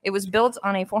 It was built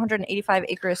on a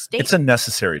 485-acre estate It's a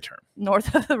necessary term.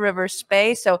 north of the River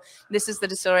Spey. So this is the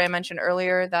distillery I mentioned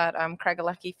earlier that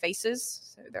Craigellachie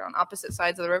faces. So they're on opposite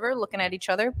sides of the river, looking at each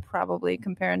other, probably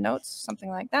comparing notes, something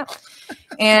like that.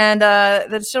 And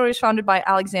the distillery was founded by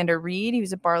Alexander Reed. He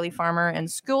was a barley farmer and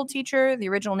school teacher. The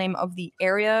original name of the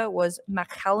area was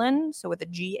Macallan, so with a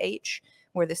GH,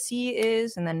 where the C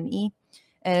is, and then an E.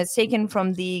 And it's taken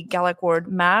from the Gaelic word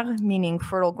mar, meaning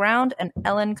fertile ground, and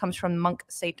Ellen comes from monk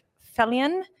Saint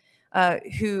Felian,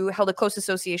 who held a close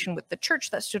association with the church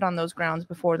that stood on those grounds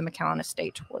before the Macallan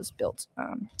estate was built.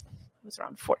 It was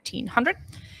around 1400.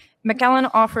 Macallan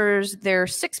offers their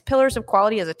 6 pillars of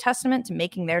quality as a testament to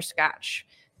making their Scotch.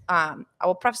 I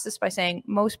will preface this by saying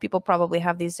most people probably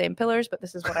have these same pillars, but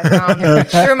this is what I found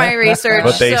through my research.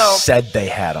 But they So, said they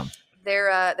had them.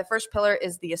 the first pillar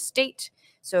is the estate.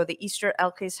 So the Easter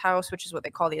Elkes House, which is what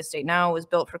they call the estate now, was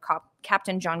built for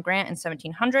Captain John Grant in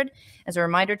 1700 as a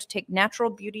reminder to take natural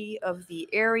beauty of the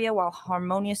area while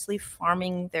harmoniously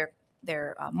farming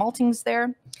their maltings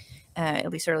there.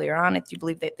 At least earlier on, if you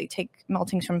believe that they take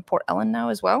maltings from Port Ellen now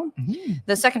as well.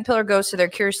 The second pillar goes to their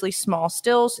curiously small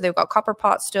stills. So they've got copper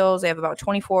pot stills. They have about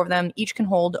 24 of them. Each can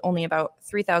hold only about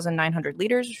 3,900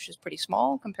 liters, which is pretty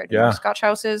small compared to most Scotch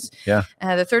houses. Yeah.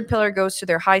 The third pillar goes to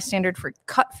their high standard for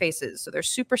cut faces. So they're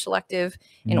super selective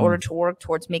in order to work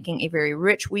towards making a very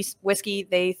rich whiskey.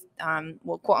 They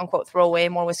will quote unquote throw away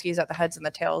more whiskeys at the heads and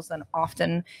the tails than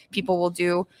often people will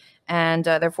do. And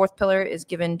their fourth pillar is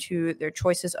given to their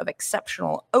choices of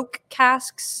exceptional oak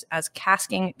casks, as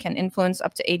casking can influence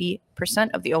up to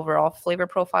 80% of the overall flavor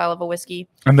profile of a whiskey.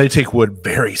 And they take wood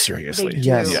very seriously. They do.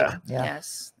 Yes. Yeah.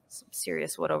 Yes. Some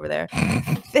serious wood over there.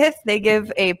 Fifth, they give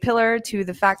a pillar to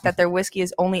the fact that their whiskey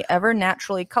is only ever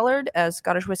naturally colored, as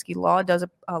Scottish whiskey law does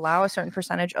allow a certain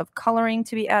percentage of coloring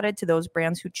to be added to those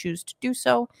brands who choose to do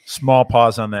so. Small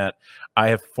pause on that. I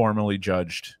have formally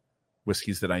judged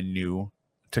whiskeys that I knew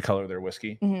to color their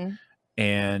whiskey. Mhm.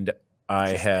 And I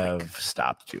have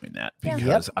stopped doing that Yeah.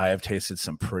 because I have tasted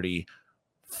some pretty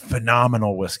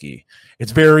phenomenal whiskey.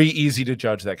 It's very easy to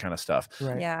judge that kind of stuff.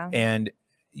 Right. Yeah. And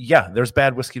yeah, there's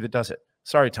bad whiskey that does it.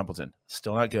 Sorry, Templeton.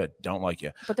 Still not good. Don't like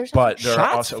you. But there's But there are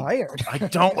Shots also fired. I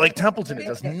don't like Templeton. It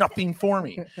does nothing for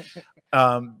me.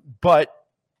 But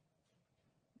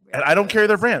and I don't carry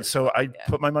their brand, so I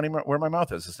put my money where my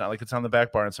mouth is. It's not like it's on the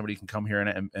back bar and somebody can come here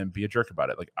and be a jerk about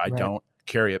it. Like I Right. don't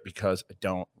carry it because I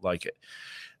don't like it.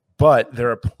 But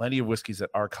there are plenty of whiskeys that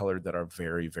are colored that are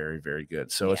very, very, very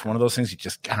good. So it's Yeah. one of those things you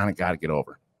just kind of got to get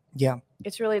over. Yeah.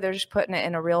 It's really, they're just putting it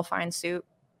in a real fine suit.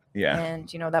 Yeah.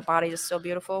 And, you know, that body is still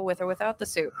beautiful with or without the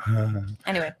suit.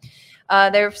 Anyway,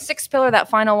 their sixth pillar, that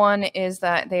final one, is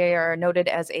that they are noted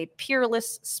as a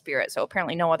peerless spirit. So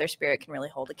apparently no other spirit can really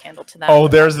hold a candle to that. Oh,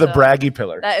 there's the That's, braggy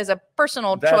pillar. That is a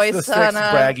personal That's choice. the sixth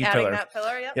braggy adding pillar. that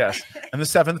pillar. Yep. Yes. And the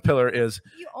seventh pillar is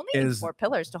You only need is- 4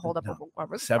 pillars to hold up no, a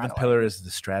roof. seventh pillar is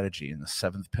the strategy, and the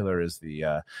seventh pillar is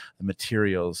the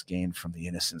materials gained from the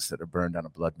innocents that are burned on a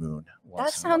blood moon. That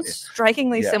once in a while. sounds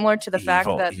strikingly Yeah. similar to the fact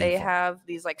Evil, that they evil. have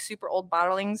these like super old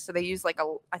bottlings. So they use like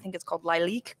I think it's called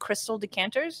Lalique crystal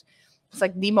decanters. It's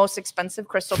like the most expensive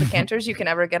crystal decanters you can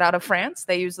ever get out of France.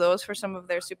 They use those for some of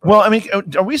their super. Well, I mean,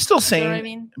 are we still you saying know what I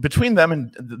mean? between them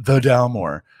and the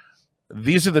Dalmore,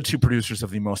 these are the two producers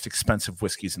of the most expensive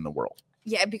whiskeys in the world?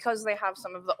 Yeah, because they have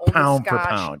some of the oldest Pound per Scotch,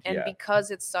 pound, and yeah.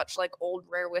 because it's such like old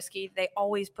rare whiskey, they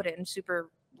always put it in super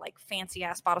like fancy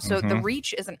ass bottles. So the Mhm.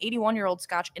 Reach is an 81-year-old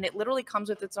Scotch, and it literally comes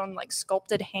with its own like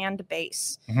sculpted hand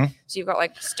base. Mhm. So you've got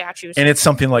like statues. And it's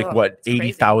something like Ugh, what, it's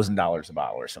crazy. $80,000 a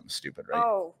bottle or something stupid, right?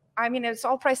 Oh, I mean, it's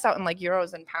all priced out in like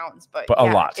euros and pounds, but But a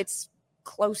yeah, lot. It's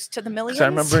close to the millions. 'Cause I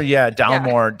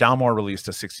remember, Dalmore released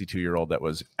a 62-year-old that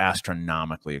was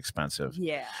astronomically expensive.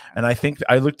 Yeah. And I think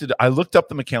I looked up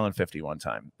the Macallan 50 one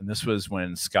time, and this was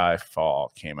when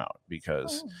Skyfall came out,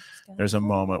 because there's a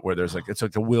moment where there's like it's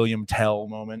like a William Tell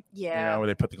moment, Yeah. where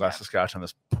they put the glass of scotch on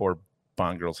this poor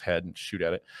Bond girl's head and shoot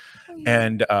at it, Oh, yeah.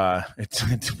 and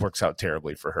it works out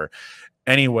terribly for her.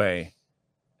 Anyway,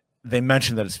 they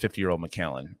mentioned that it's 50-year-old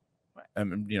Macallan.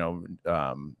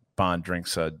 Bond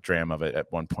drinks a dram of it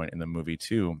at one point in the movie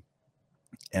too,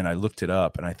 and I looked it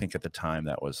up, and I think at the time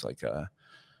that was like a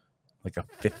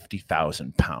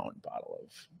 50,000 pound bottle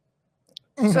of.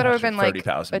 So it would have been like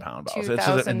 30,000 a pound bottles. It's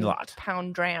a 2,000 lot.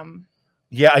 pound dram.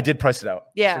 Yeah, I did price it out.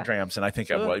 Yeah. For drams, and I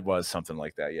think Ugh. it was something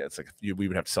like that. Yeah, it's like we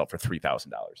would have to sell it for $3,000.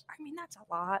 I mean, that's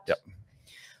a lot. Yep.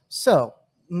 So,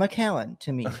 Macallan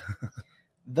to me.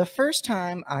 The first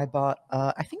time I bought,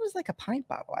 I think it was like a pint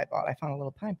bottle I bought. I found a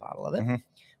little pint bottle of it, Mhm.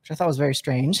 which I thought was very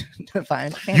strange to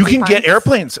find. You Fancy can get pints.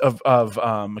 airplanes of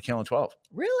Macallan 12.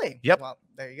 Really? Yep. Well,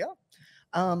 there you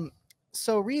go.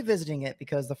 So revisiting it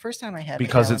because the first time I had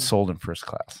Because Macallan, it's sold in first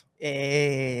class.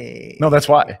 eh, No, that's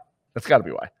why. That's got to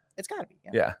be why. it's got to be.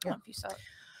 Yeah. I don't know if you saw it.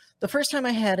 The first time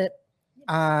I had it,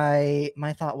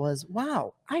 my thought was,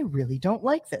 wow, I really don't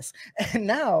like this. And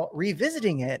now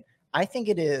revisiting it, I think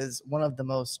it is one of the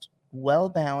most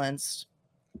well-balanced,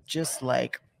 just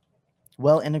like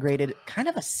well-integrated, kind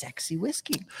of a sexy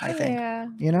whiskey, I think. Yeah.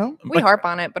 You know? We But- harp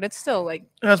on it, but it's still like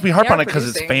As we harp They on are it because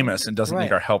it's producing. famous and doesn't need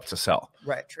Right. our help to sell.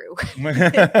 Right. true.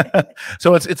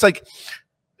 So it's like,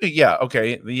 yeah,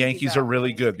 okay. The Yankees are really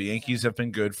Exactly. good. The Yankees have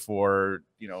been good for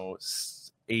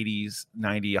 80s,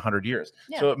 90, 100 years.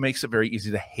 So Yeah. it makes it very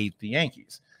easy to hate the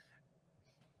Yankees.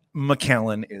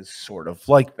 Macallan is sort of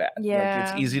like that. Like,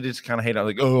 Yeah. it's easy to just kind of hate on,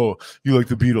 like, oh, you like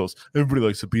the Beatles. Everybody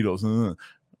likes the Beatles.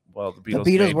 Well, the The Beatles,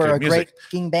 Beatles made were good a music. great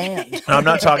fucking band. I'm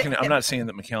not saying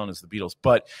that Macallan is the Beatles,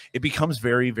 but it becomes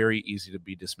very, very easy to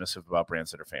be dismissive about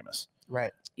brands that are famous.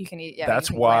 Right. You can eat. Yeah. That's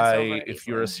you can glance over why it if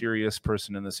you're a easily. serious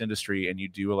person in this industry and you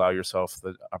do allow yourself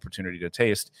the opportunity to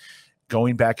taste,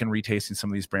 going back and retasting some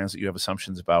of these brands that you have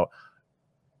assumptions about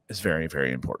is very,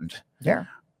 very important. Yeah.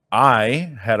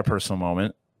 I had a personal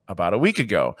moment about a week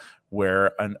ago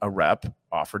where a rep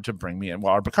offered to bring me in,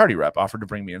 our Bacardi rep offered to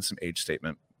bring me in some age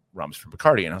statement rums from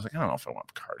Bacardi. And I was like, I don't know if I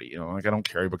want Bacardi. I don't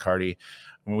carry Bacardi.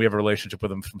 I mean, we have a relationship with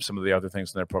them from some of the other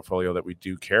things in their portfolio that we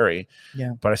do carry.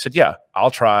 Yeah. But I said, yeah,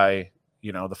 I'll try,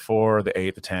 the 4, the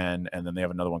 8, the 10. And then they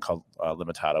have another one called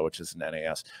Limitado, which is an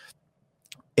NAS.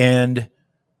 And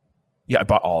yeah, I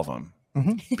bought all of them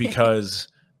Mhm. because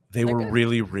they They're were good.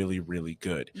 really, really, really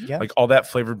good. Yeah. Like all that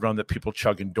flavored rum that people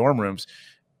chug in dorm rooms,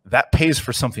 that pays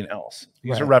for something else.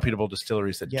 These are Right. reputable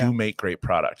distilleries that Yeah. do make great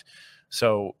product.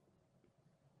 So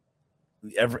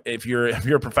if you're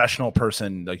a professional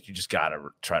person, like you just gotta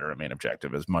try to remain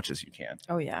objective as much as you can.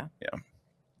 Oh yeah.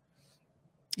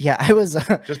 Yeah. I was.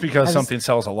 Just because I was- something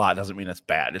sells a lot doesn't mean it's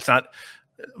bad. It's not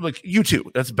like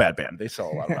U2. That's a bad band. They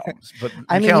sell a lot of albums, but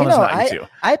I mean, Macallan is not U2.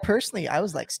 I personally, I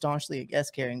was like staunchly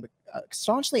against carrying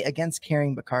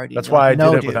Bacardi. That's Like, why I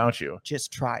no, did it dude, without you.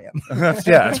 Just try them.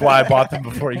 That's why I bought them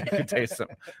before you could taste them.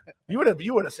 You would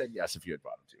have said yes if you had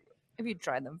bought them too. If you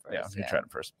tried them first. Yeah, you tried them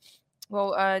first.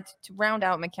 Well, to round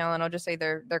out Macallan, I'll just say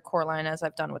their core line as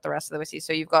I've done with the rest of the whiskey.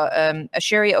 So you've got a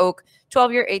sherry oak,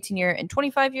 12-year, 18-year, and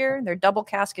 25-year. Their double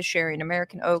cask is sherry and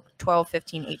American oak, 12,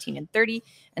 15, 18, and 30.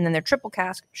 And then their triple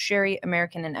cask, sherry,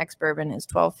 American, and ex-bourbon is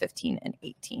 12, 15, and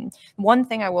 18. One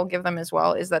thing I will give them as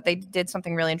well is that they did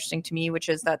something really interesting to me, which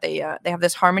is that they have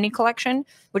this Harmony collection,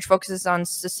 which focuses on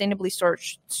sustainably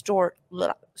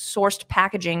sourced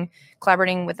packaging,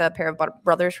 collaborating with a pair of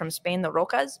brothers from Spain, the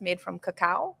Rocas, made from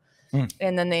cacao.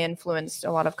 And then they influenced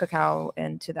a lot of cacao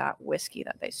into that whiskey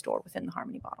that they store within the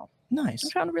Harmony bottle. Nice. I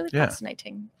found it really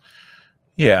fascinating.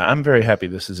 Yeah, I'm very happy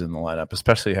this is in the lineup,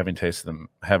 especially having tasted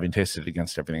it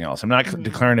against everything else. I'm not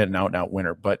declaring it an out-and-out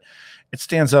winner, but it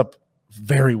stands up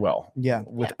very well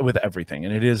with everything.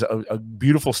 And it is a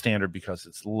beautiful standard because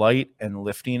it's light and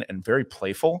lifting and very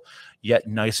playful, yet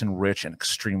nice and rich and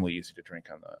extremely easy to drink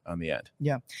on the end.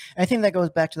 Yeah. I think that goes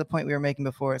back to the point we were making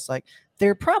before. It's like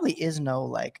there probably is no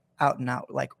like out and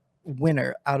out like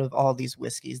winner out of all these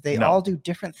whiskeys. They all do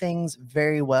different things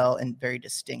very well and very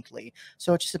distinctly.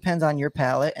 So it just depends on your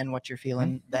palate and what you're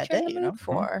feeling that day, you know?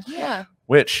 Yeah.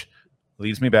 Which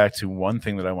leads me back to one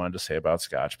thing that I wanted to say about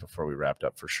Scotch before we wrapped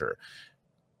up for sure.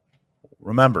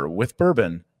 Remember, with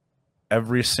bourbon,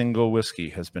 every single whiskey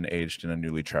has been aged in a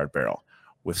newly charred barrel.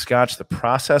 With Scotch, the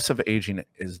process of aging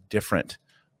is different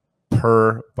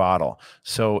per bottle.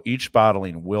 So each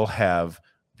bottling will have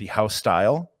the house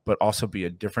style, but also be a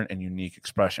different and unique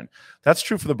expression. That's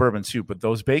true for the bourbon too, but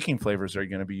those baking flavors are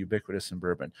going to be ubiquitous in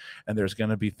bourbon. And there's going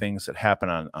to be things that happen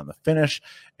on the finish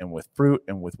and with fruit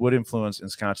and with wood influence in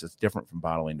Scotch that's different from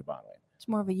bottling to bottling. It's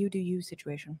more of a you do you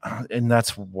situation. And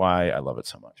that's why I love it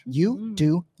so much. You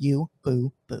do you,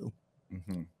 boo, boo.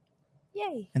 Mm-hmm.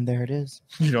 Yay. And there it is.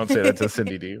 You don't say that to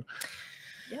Cindy, do you?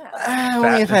 Yeah.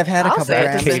 Only if I've had a I'll couple say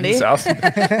it to grams.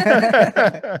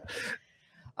 Cindy.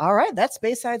 All right, that's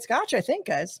Bayside Scotch, I think,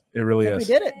 guys. It really I think is.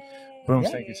 we did it. Boom! Yeah.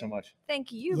 Thank you so much.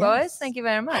 Thank you, Yes. boys. Thank you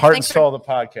very much. Heart and Thanks soul of the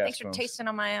podcast. Thanks for Booms. tasting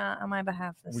on my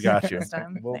behalf. We got you. This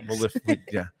time. We'll Thanks. lift.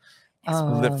 Yeah.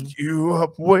 Um, Lift you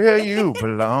up where you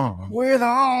belong. With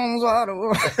arms wide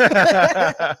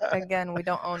open. Again, we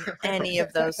don't own any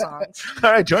of those songs.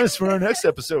 All right, join us for our next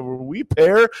episode where we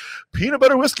pair peanut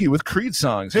butter whiskey with Creed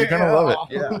songs. You're gonna love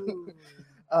it. Yeah.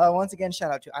 Once again,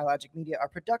 shout out to iLogic Media, our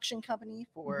production company,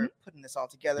 for putting this all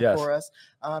together Yes. for us.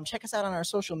 Check us out on our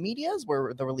social medias.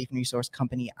 We're the Relief and Resource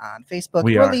Company on Facebook,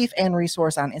 We are. Relief and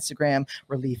Resource on Instagram,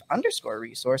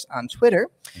 Relief_Resource on Twitter.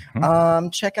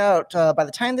 Mhm. Check out, by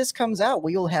the time this comes out,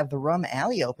 we will have the Rum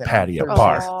Alley open. on Patio Thursdays,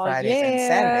 bar. Fridays, and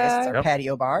Saturdays. It's our Yep.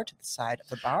 patio bar to the side of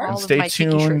the bar. All And of stay my cheeky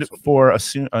tuned shirts will be for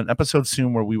an episode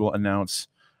soon where we will announce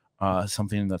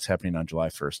something that's happening on July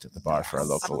 1st at the bar for our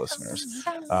local listeners.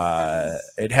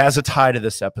 It has a tie to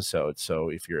this episode, so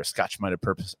if you're a Scotch-minded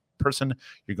person,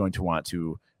 you're going to want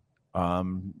to,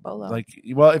 Bolo.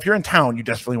 if you're in town, you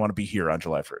definitely want to be here on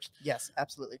July 1st. Yes,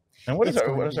 absolutely. And what is It's our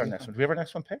going to our be next one? Do we have our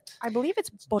next one picked? I believe it's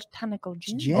botanical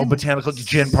gin. Gin. Oh, Botanical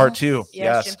Gin Part 2.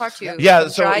 Yes, gin part 2. Yeah, From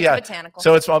so, dry to yeah. botanical.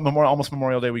 So it's almost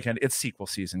Memorial Day weekend. It's sequel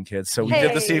season, kids. So we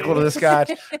did the sequel to the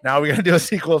Scotch. Now we're gonna do a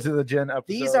sequel to the gin episode.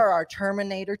 These are our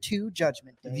Terminator 2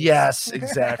 Judgment Days. yes,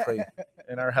 exactly.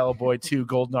 And our Hellboy 2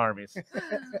 Golden Armies.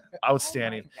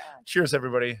 Outstanding. Oh my God. Cheers,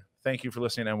 everybody. Thank you for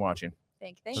listening and watching.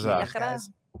 Thank you. Huzzah. Yakara. Guys.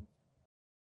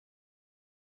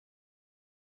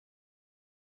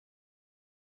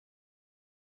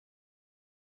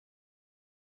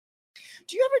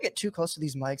 Do you ever get too close to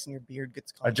these mics and your beard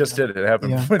gets caught? I just did it. It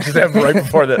happened. Yeah. It just happened right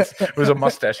before this. It was a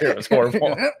mustache here. It was horrible.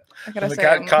 I gotta And it say,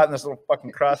 got caught in this little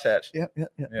fucking crosshatch. Yeah.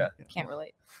 Yeah. can't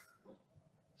relate.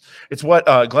 It's what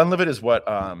Glenlivet is what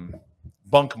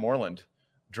Bunk Moreland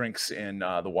drinks in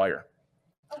The Wire.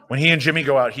 When he and Jimmy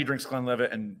go out, he drinks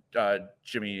Glenlivet and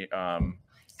Jimmy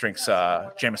drinks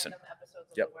Jameson.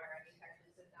 Yep.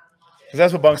 Because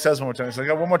that's what Bunk says one more time. He's like,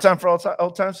 one more time for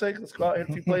old time's sake. Let's go out in a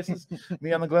few places.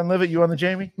 Me on the Glenlivet, you on the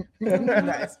Jamie.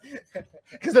 Nice.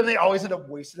 Because then they always end up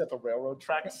wasted at the railroad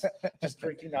tracks, just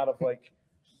drinking out of like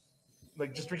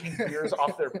just drinking beers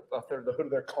off the hood of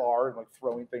their car and like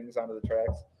throwing things onto the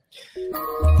tracks.